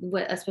that,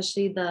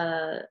 especially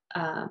the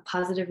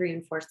positive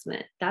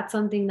reinforcement. That's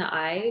something that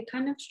I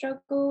kind of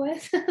struggle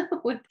with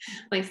with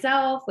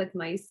myself, with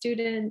my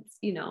students,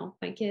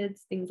 my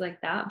kids, things like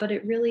that. But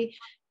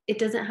it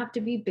doesn't have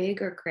to be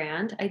big or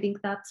grand. I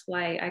think that's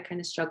why I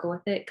kind of struggle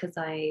with it, because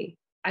I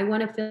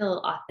want to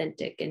feel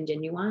authentic and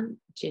genuine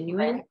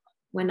right.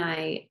 when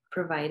I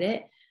provide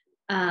it.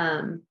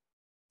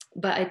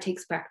 But it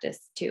takes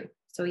practice too.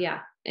 So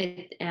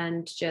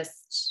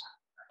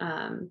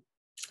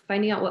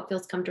finding out what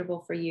feels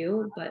comfortable for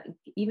you, but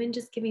even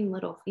just giving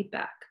little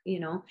feedback,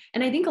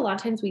 and I think a lot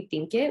of times we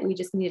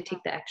just need to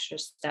take the extra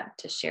step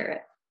to share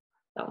it.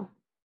 So.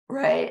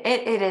 Right.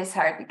 It is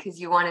hard, because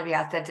you want to be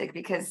authentic,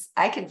 because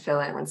I can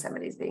feel it when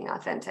somebody's being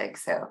authentic.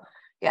 So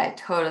yeah, I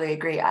totally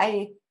agree.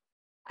 I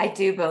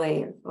do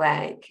believe,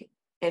 like,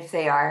 if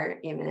they are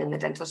even in the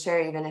dental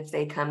share, even if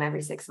they come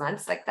every 6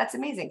 months, like, that's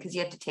amazing, because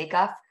you have to take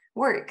off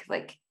work.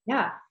 Like,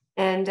 yeah.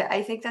 And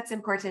I think that's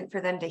important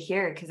for them to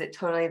hear, because it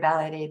totally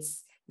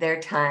validates their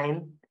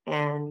time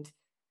and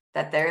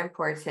that they're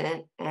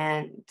important.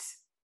 And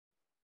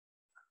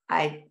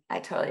I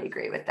totally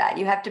agree with that.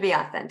 You have to be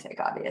authentic,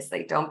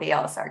 obviously. Don't be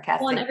all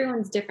sarcastic. Well, and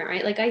everyone's different,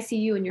 right? Like I see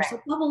you and you're so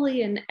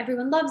bubbly and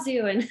everyone loves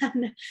you and you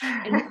can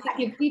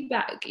give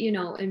feedback,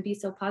 and be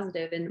so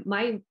positive. And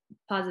my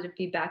positive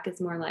feedback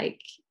is more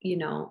like,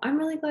 I'm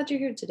really glad you're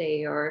here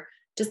today, or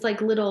just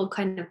like little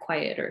kind of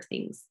quieter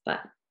things, but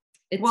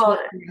it's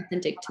what's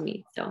authentic to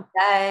me. So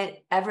that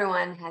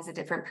everyone has a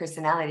different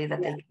personality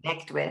that they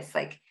connect with,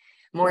 like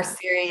more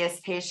serious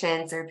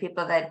patients or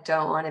people that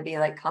don't want to be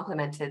like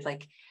complimented,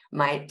 like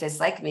might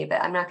dislike me,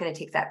 but I'm not going to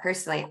take that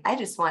personally. I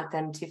just want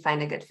them to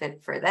find a good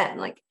fit for them.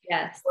 Like,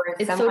 yes,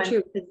 it's so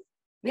true. In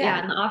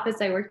the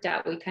office I worked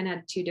at, we kind of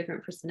had two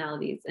different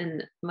personalities,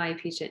 and my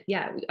patient,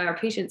 our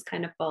patients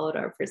kind of followed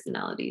our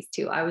personalities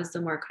too. I was the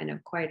more kind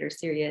of quieter,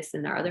 serious,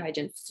 and our other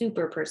hygienist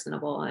super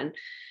personable. And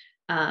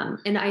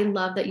I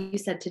love that you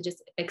said to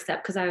just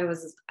accept, because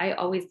I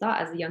always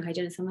thought as a young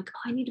hygienist, I'm like,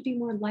 oh, I need to be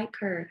more like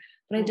her,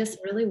 but I just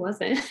really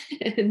wasn't.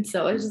 And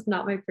so it's just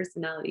not my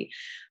personality.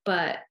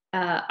 But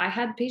I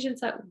had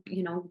patients that,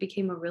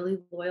 became a really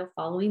loyal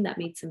following that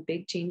made some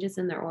big changes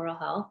in their oral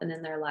health and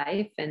in their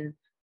life. And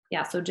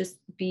so just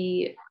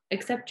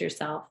accept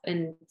yourself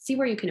and see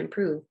where you can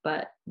improve,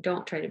 but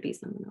don't try to be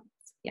someone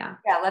else. Yeah.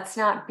 Let's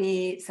not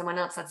be someone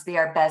else. Let's be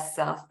our best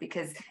self,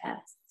 because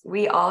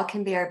we all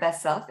can be our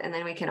best self, and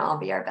then we can all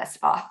be our best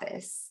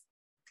office.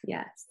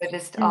 Yes. So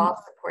just all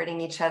supporting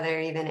each other,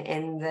 even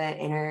in the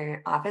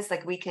inner office,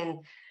 like we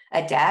can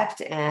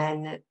adapt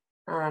and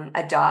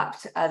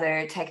adopt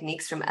other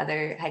techniques from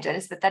other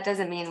hygienists, but that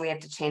doesn't mean we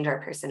have to change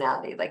our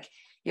personality. Like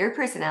your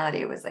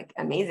personality was like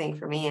amazing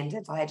for me in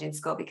dental hygiene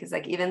school, because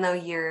like, even though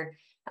you're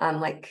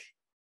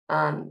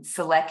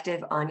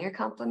selective on your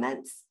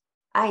compliments,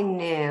 I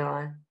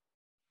knew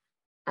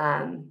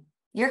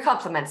your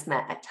compliments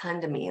meant a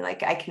ton to me.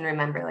 Like I can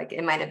remember, like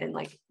it might've been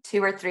like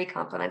 2 or 3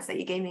 compliments that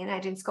you gave me in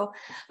hygiene school,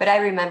 but I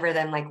remember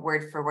them like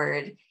word for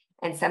word.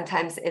 And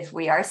sometimes if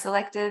we are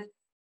selective,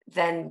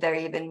 then they're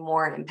even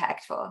more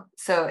impactful.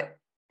 So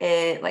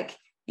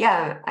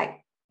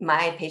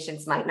my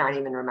patients might not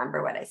even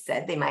remember what I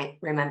said. They might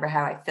remember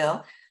how I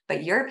feel,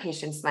 but your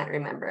patients might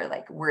remember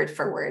like word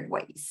for word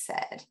what you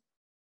said.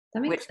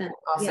 That makes sense.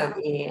 Also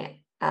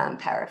be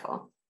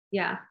powerful.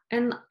 Yeah.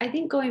 And I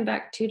think going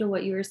back to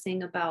what you were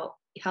saying about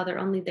how they're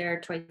only there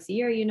twice a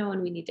year,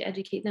 and we need to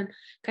educate them,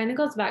 kind of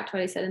goes back to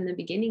what I said in the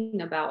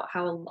beginning about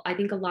how I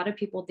think a lot of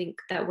people think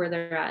that where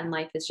they're at in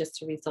life is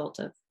just a result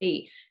of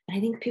fate. And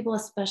I think people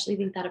especially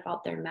think that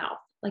about their mouth.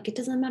 Like, it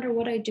doesn't matter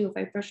what I do. If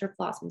I brush or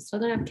floss, I'm still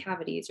going to have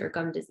cavities or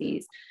gum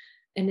disease.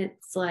 And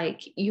it's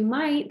like, you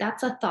might,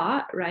 that's a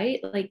thought, right?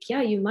 Like,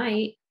 you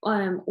might,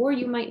 or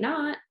you might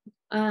not.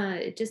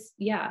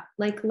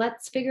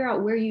 Let's figure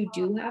out where you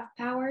do have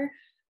power.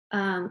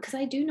 Because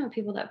I do know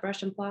people that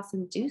brush and floss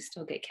and do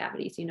still get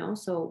cavities,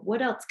 so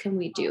what else can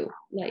we do?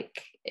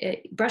 Like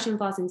brush and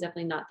flossing is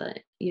definitely not the,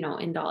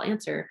 end all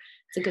answer.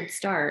 It's a good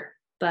start,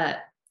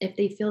 but if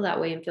they feel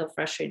that way and feel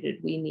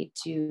frustrated, we need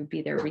to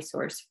be their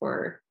resource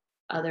for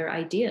other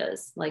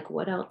ideas. Like,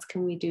 what else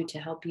can we do to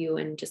help you?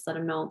 And just let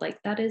them know,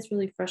 like, that is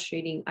really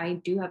frustrating. I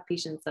do have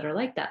patients that are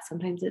like that.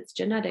 Sometimes it's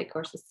genetic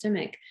or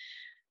systemic.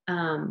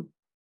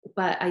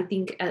 But I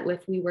think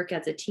if we work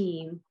as a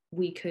team,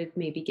 we could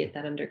maybe get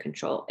that under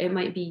control. It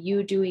might be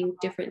you doing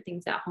different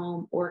things at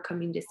home or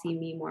coming to see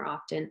me more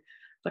often.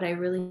 But I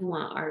really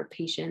want our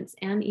patients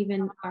and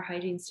even our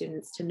hygiene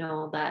students to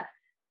know that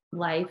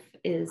life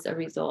is a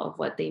result of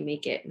what they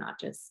make it, not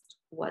just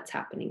what's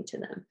happening to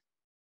them.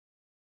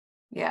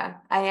 Yeah,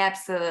 I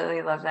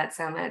absolutely love that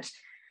so much.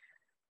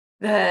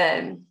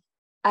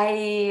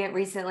 I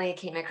recently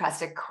came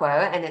across a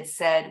quote, and it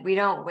said, "We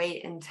don't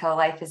wait until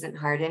life isn't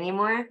hard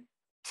anymore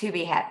to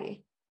be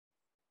happy."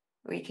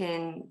 We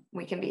can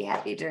be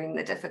happy during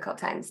the difficult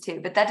times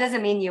too, but that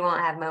doesn't mean you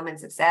won't have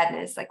moments of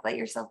sadness. Like, let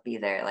yourself be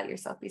there, let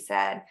yourself be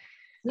sad.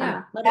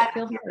 Let it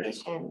feel hard.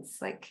 Patience,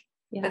 but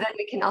then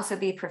we can also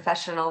be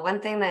professional.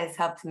 One thing that has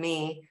helped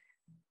me,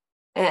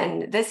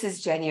 and this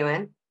is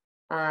genuine,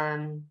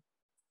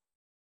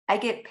 I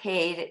get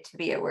paid to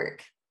be at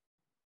work.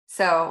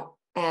 So,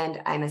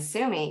 and I'm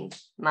assuming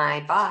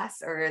my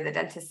boss or the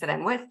dentist that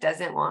I'm with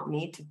doesn't want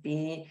me to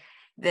be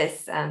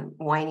this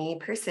whiny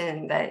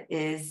person that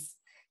is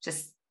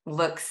just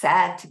looks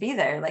sad to be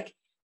there. Like,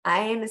 I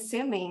am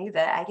assuming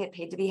that I get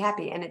paid to be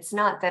happy. And it's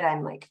not that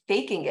I'm like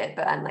faking it,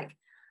 but I'm like,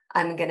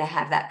 I'm going to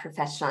have that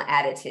professional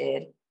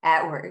attitude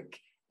at work.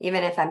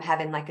 Even if I'm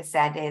having like a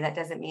sad day, that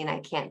doesn't mean I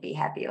can't be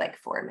happy like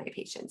for my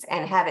patients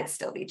and have it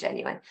still be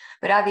genuine.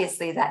 But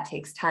obviously that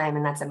takes time,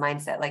 and that's a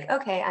mindset. Like,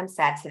 okay, I'm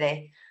sad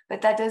today,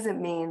 but that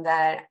doesn't mean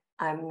that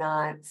I'm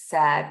not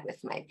sad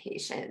with my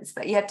patients.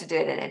 But you have to do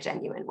it in a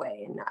genuine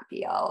way and not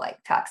be all like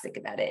toxic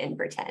about it and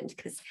pretend,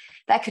 because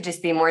that could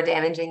just be more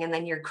damaging. And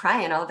then you're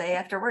crying all day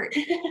after work.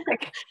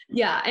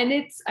 Yeah. And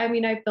I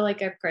feel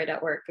like I've cried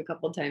at work a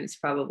couple of times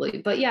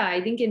probably, but yeah,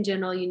 I think in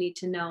general, you need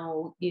to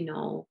know,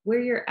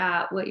 where you're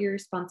at, what your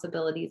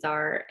responsibilities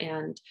are.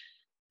 And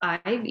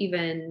I've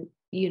even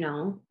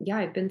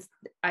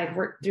I've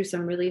worked through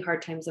some really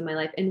hard times in my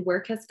life, and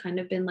work has kind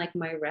of been like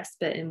my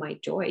respite and my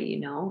joy.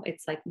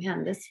 It's like,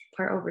 man, this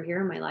part over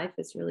here in my life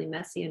is really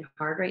messy and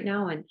hard right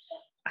now. And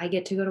I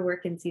get to go to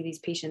work and see these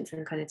patients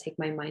and kind of take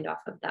my mind off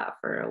of that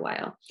for a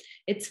while.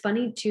 It's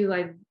funny too.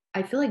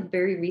 I feel like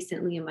very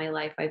recently in my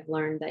life, I've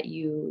learned that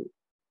you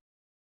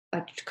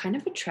kind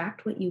of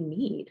attract what you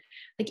need.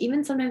 Like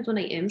even sometimes when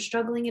I am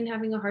struggling and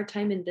having a hard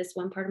time in this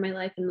one part of my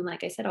life, and then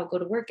like I said, I'll go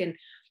to work and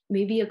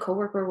maybe a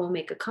coworker will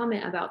make a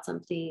comment about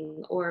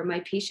something, or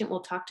my patient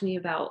will talk to me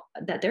about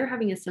that they're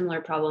having a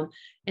similar problem.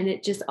 And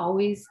it just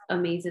always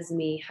amazes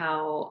me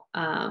how,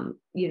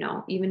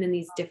 even in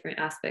these different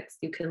aspects,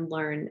 you can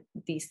learn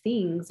these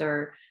things,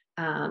 or,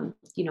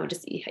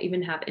 just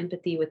even have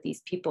empathy with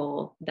these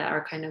people that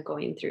are kind of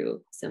going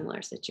through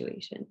similar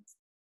situations.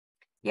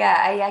 Yeah,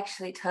 I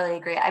actually totally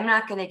agree. I'm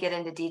not going to get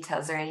into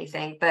details or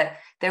anything, but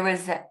there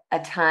was a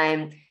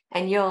time,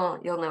 and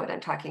you'll know what I'm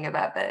talking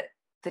about, but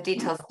the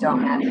details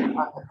don't matter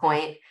on the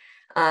point.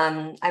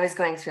 I was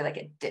going through like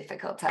a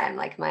difficult time,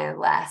 like my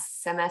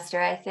last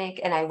semester, I think,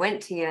 and I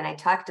went to you and I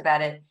talked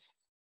about it,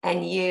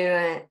 and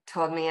you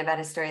told me about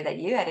a story that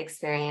you had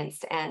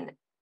experienced, and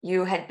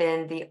you had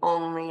been the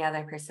only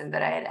other person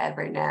that I had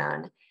ever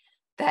known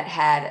that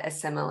had a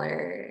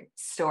similar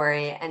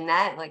story, and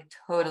that like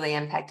totally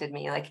impacted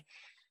me. Like,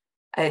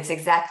 it's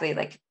exactly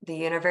like the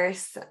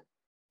universe,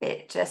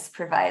 it just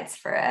provides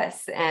for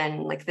us.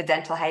 And like the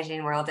dental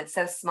hygiene world, it's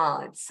so small,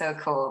 it's so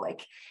cool.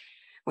 Like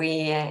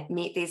we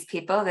meet these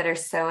people that are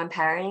so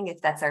empowering.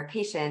 If that's our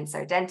patients,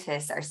 our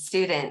dentists, our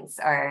students,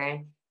 our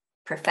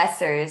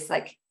professors,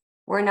 like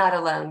we're not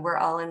alone, we're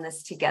all in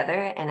this together.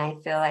 And I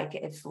feel like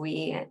if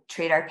we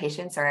treat our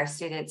patients or our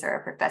students or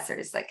our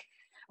professors, like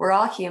we're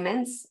all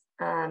humans,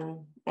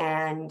 and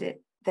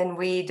then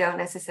we don't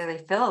necessarily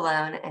feel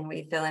alone, and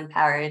we feel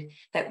empowered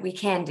that we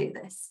can do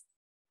this.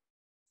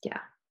 Yeah.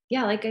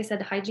 Yeah. Like I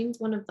said, hygiene is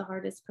one of the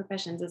hardest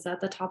professions. It's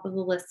at the top of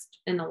the list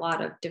in a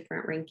lot of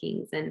different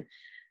rankings. And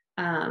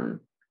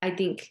I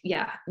think,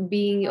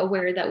 being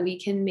aware that we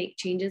can make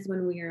changes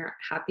when we are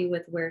happy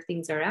with where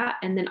things are at.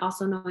 And then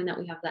also knowing that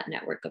we have that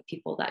network of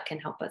people that can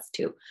help us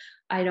too.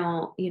 I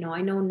know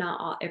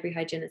not every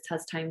hygienist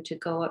has time to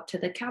go up to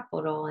the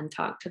Capitol and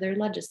talk to their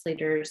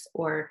legislators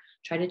or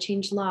try to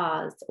change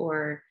laws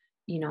or,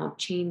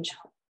 change,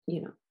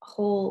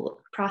 whole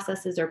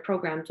processes or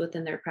programs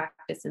within their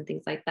practice and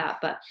things like that.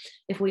 But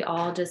if we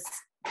all just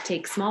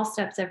take small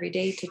steps every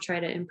day to try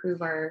to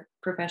improve our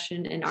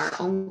profession and our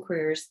own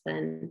careers,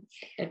 then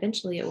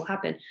eventually it will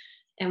happen.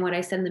 And what I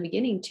said in the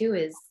beginning too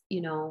is,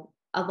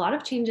 a lot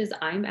of changes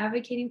I'm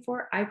advocating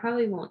for, I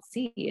probably won't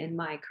see in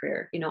my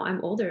career.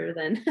 I'm older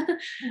than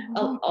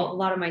a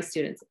lot of my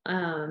students,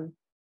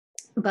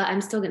 but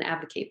I'm still going to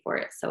advocate for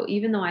it. So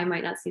even though I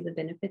might not see the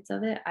benefits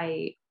of it,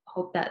 I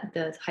hope that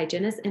the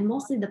hygienists and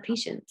mostly the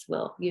patients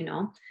will,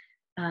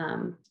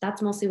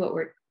 that's mostly what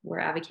we're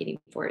advocating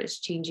for, is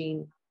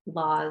changing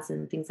laws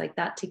and things like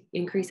that to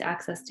increase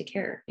access to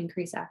care,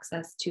 increase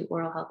access to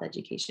oral health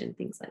education,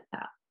 things like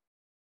that.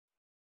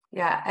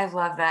 Yeah, I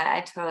love that.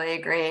 I totally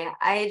agree.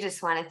 I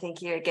just want to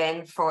thank you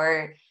again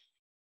for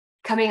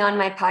coming on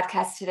my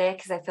podcast today,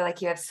 because I feel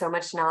like you have so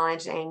much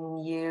knowledge,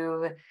 and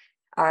you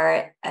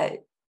are a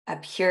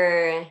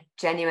pure,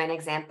 genuine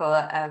example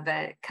of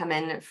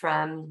coming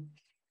from,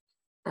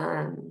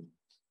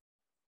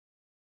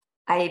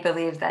 I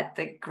believe that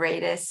the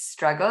greatest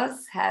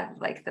struggles have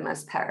like the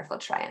most powerful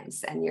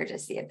triumphs, and you're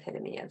just the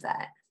epitome of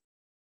that.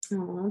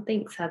 Oh,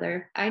 thanks,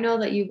 Heather. I know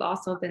that you've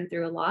also been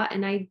through a lot,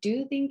 and I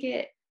do think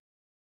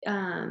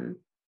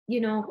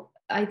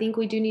I think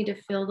we do need to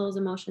feel those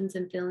emotions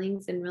and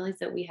feelings and realize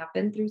that we have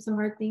been through some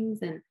hard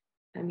things. And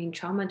I mean,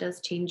 trauma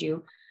does change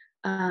you,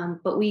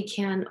 but we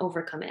can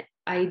overcome it.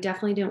 I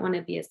definitely didn't want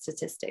to be a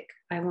statistic.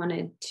 I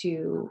wanted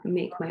to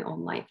make my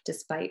own life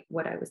despite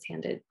what I was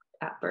handed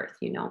at birth,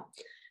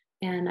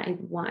 and I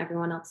want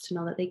everyone else to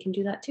know that they can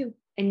do that too.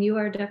 And you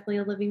are definitely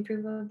a living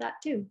proof of that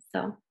too.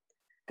 So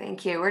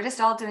thank you. We're just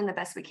all doing the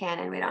best we can,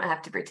 and we don't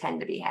have to pretend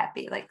to be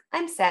happy. Like,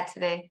 I'm sad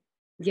today.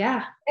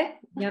 Yeah.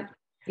 Yep.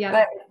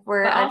 Yeah.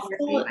 But I'll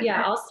still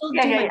do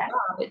my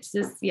job. It's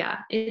just,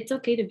 it's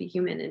okay to be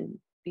human and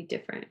be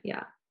different.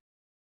 Yeah.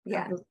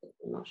 Those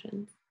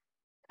emotions.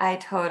 I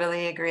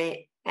totally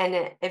agree.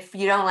 And if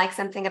you don't like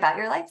something about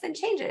your life, then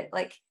change it.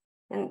 Like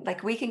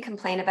we can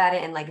complain about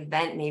it and like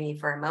vent maybe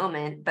for a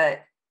moment,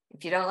 but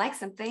if you don't like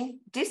something,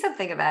 do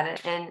something about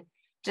it. And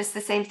just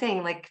the same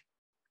thing, like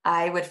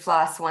I would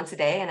floss once a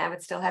day and I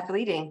would still have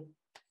bleeding.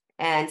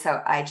 And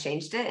so I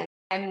changed it,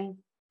 and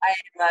I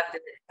loved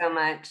it so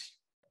much.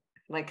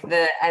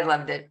 I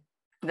loved it.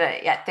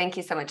 Thank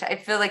you so much. I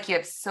feel like you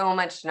have so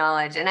much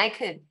knowledge, and I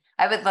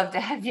would love to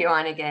have you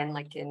on again,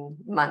 like in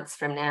months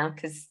from now,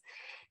 because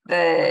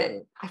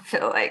I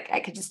feel like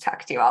I could just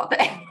talk to you all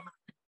day.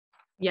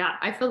 Yeah,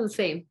 I feel the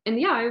same.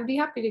 And I would be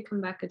happy to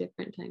come back a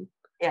different time.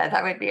 Yeah,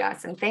 that would be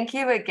awesome. Thank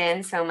you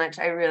again so much.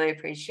 I really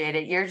appreciate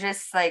it. You're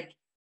just like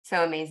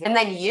so amazing. And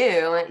then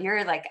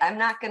you're like, I'm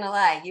not going to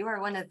lie, you are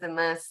one of the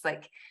most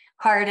like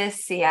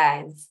hardest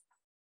CIs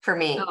for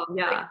me. Oh,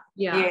 yeah. Like,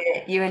 Yeah.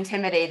 You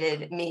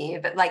intimidated me,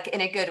 but like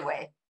in a good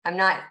way. I'm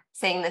not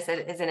saying this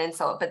as an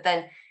insult, but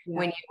then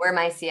when you were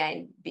my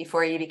CI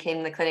before you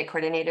became the clinic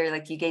coordinator,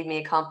 like you gave me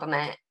a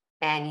compliment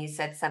and you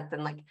said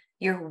something like,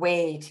 "You're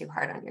way too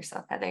hard on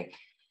yourself, Heather."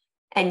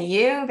 And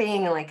you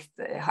being like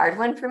the hard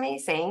one for me,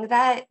 saying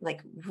that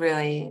like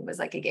really was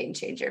like a game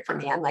changer for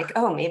me. I'm like,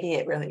 oh, maybe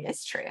it really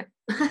is true.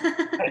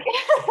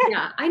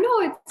 Yeah, I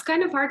know it's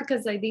kind of hard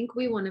because I think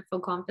we want to feel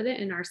confident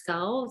in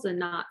ourselves and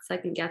not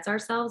second guess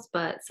ourselves,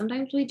 but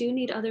sometimes we do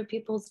need other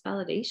people's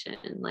validation.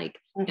 Like,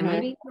 am I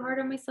being too hard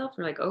on myself?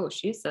 Or like, oh,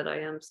 she said I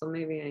am, so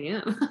maybe I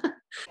am.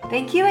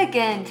 Thank you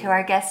again to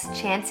our guest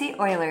Chanci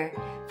Oyler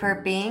for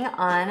being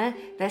on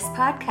this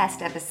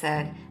podcast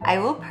episode. I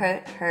will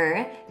put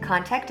her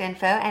contact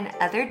info and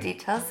other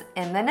details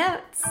in the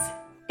notes.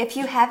 If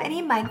you have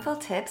any mindful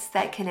tips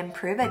that can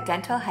improve a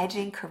dental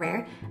hygiene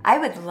career, I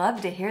would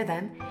love to hear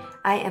them.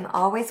 I am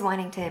always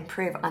wanting to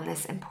improve on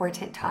this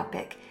important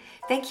topic.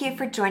 Thank you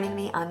for joining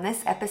me on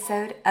this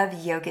episode of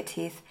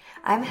Yogateeth.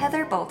 I'm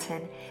Heather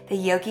Bolton, the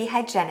Yogi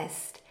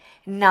Hygienist.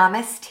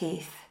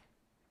 Namaste.